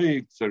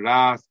noig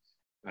saras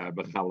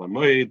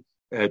b'Chalamoid,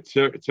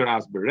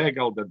 saras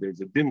beregel, that there's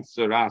a din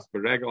saras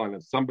beregel, and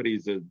if somebody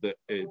is a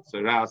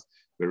saras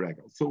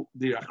beregel. So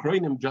the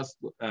achronim, just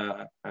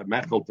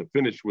mechel to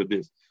finish with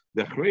this.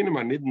 The achronim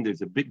anidin,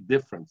 there's a big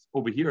difference.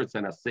 Over here it's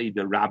an asay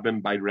the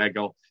rabbim by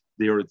regel.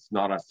 There it's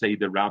not asay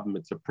the rabbim,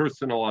 it's a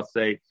personal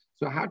asay.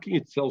 So how can you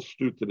tell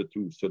shtut to the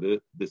two? So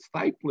the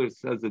Stipler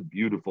says it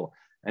beautiful.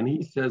 And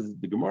he says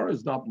the Gemara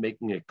is not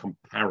making a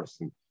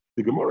comparison.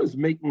 The Gemara is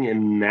making an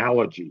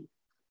analogy.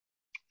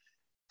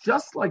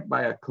 Just like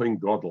by a kohen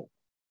gadol,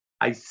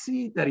 I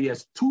see that he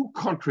has two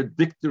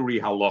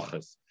contradictory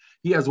halachas.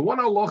 He has one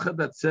halacha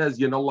that says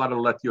you're not allowed to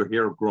let your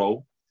hair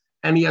grow.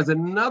 And he has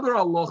another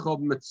halacha of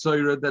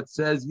mitzorah that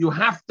says you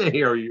have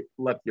to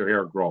let your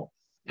hair grow.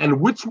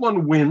 And which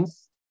one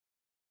wins?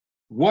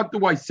 What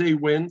do I say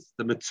wins?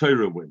 The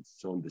mitzorah wins.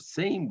 So in the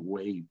same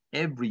way,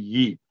 every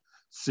year,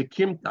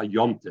 Sikimt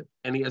Ayomtiv,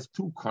 and he has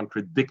two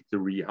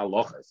contradictory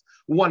halachas.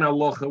 One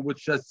halacha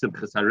which says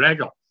Simchas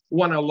HaRegel,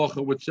 one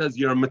halacha which says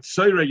you're a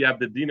mitzorah, you have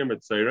the din of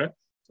mitzorah.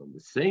 So in the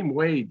same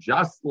way,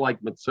 just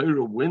like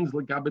mitzorah wins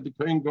l'gabe the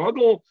kohen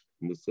gadol,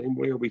 in the same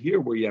way over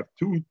here, where you have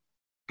two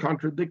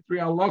contradictory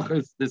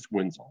halachas, this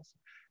wins also.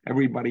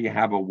 Everybody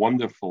have a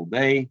wonderful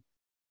day,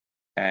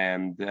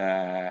 and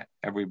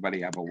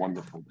everybody have a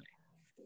wonderful day.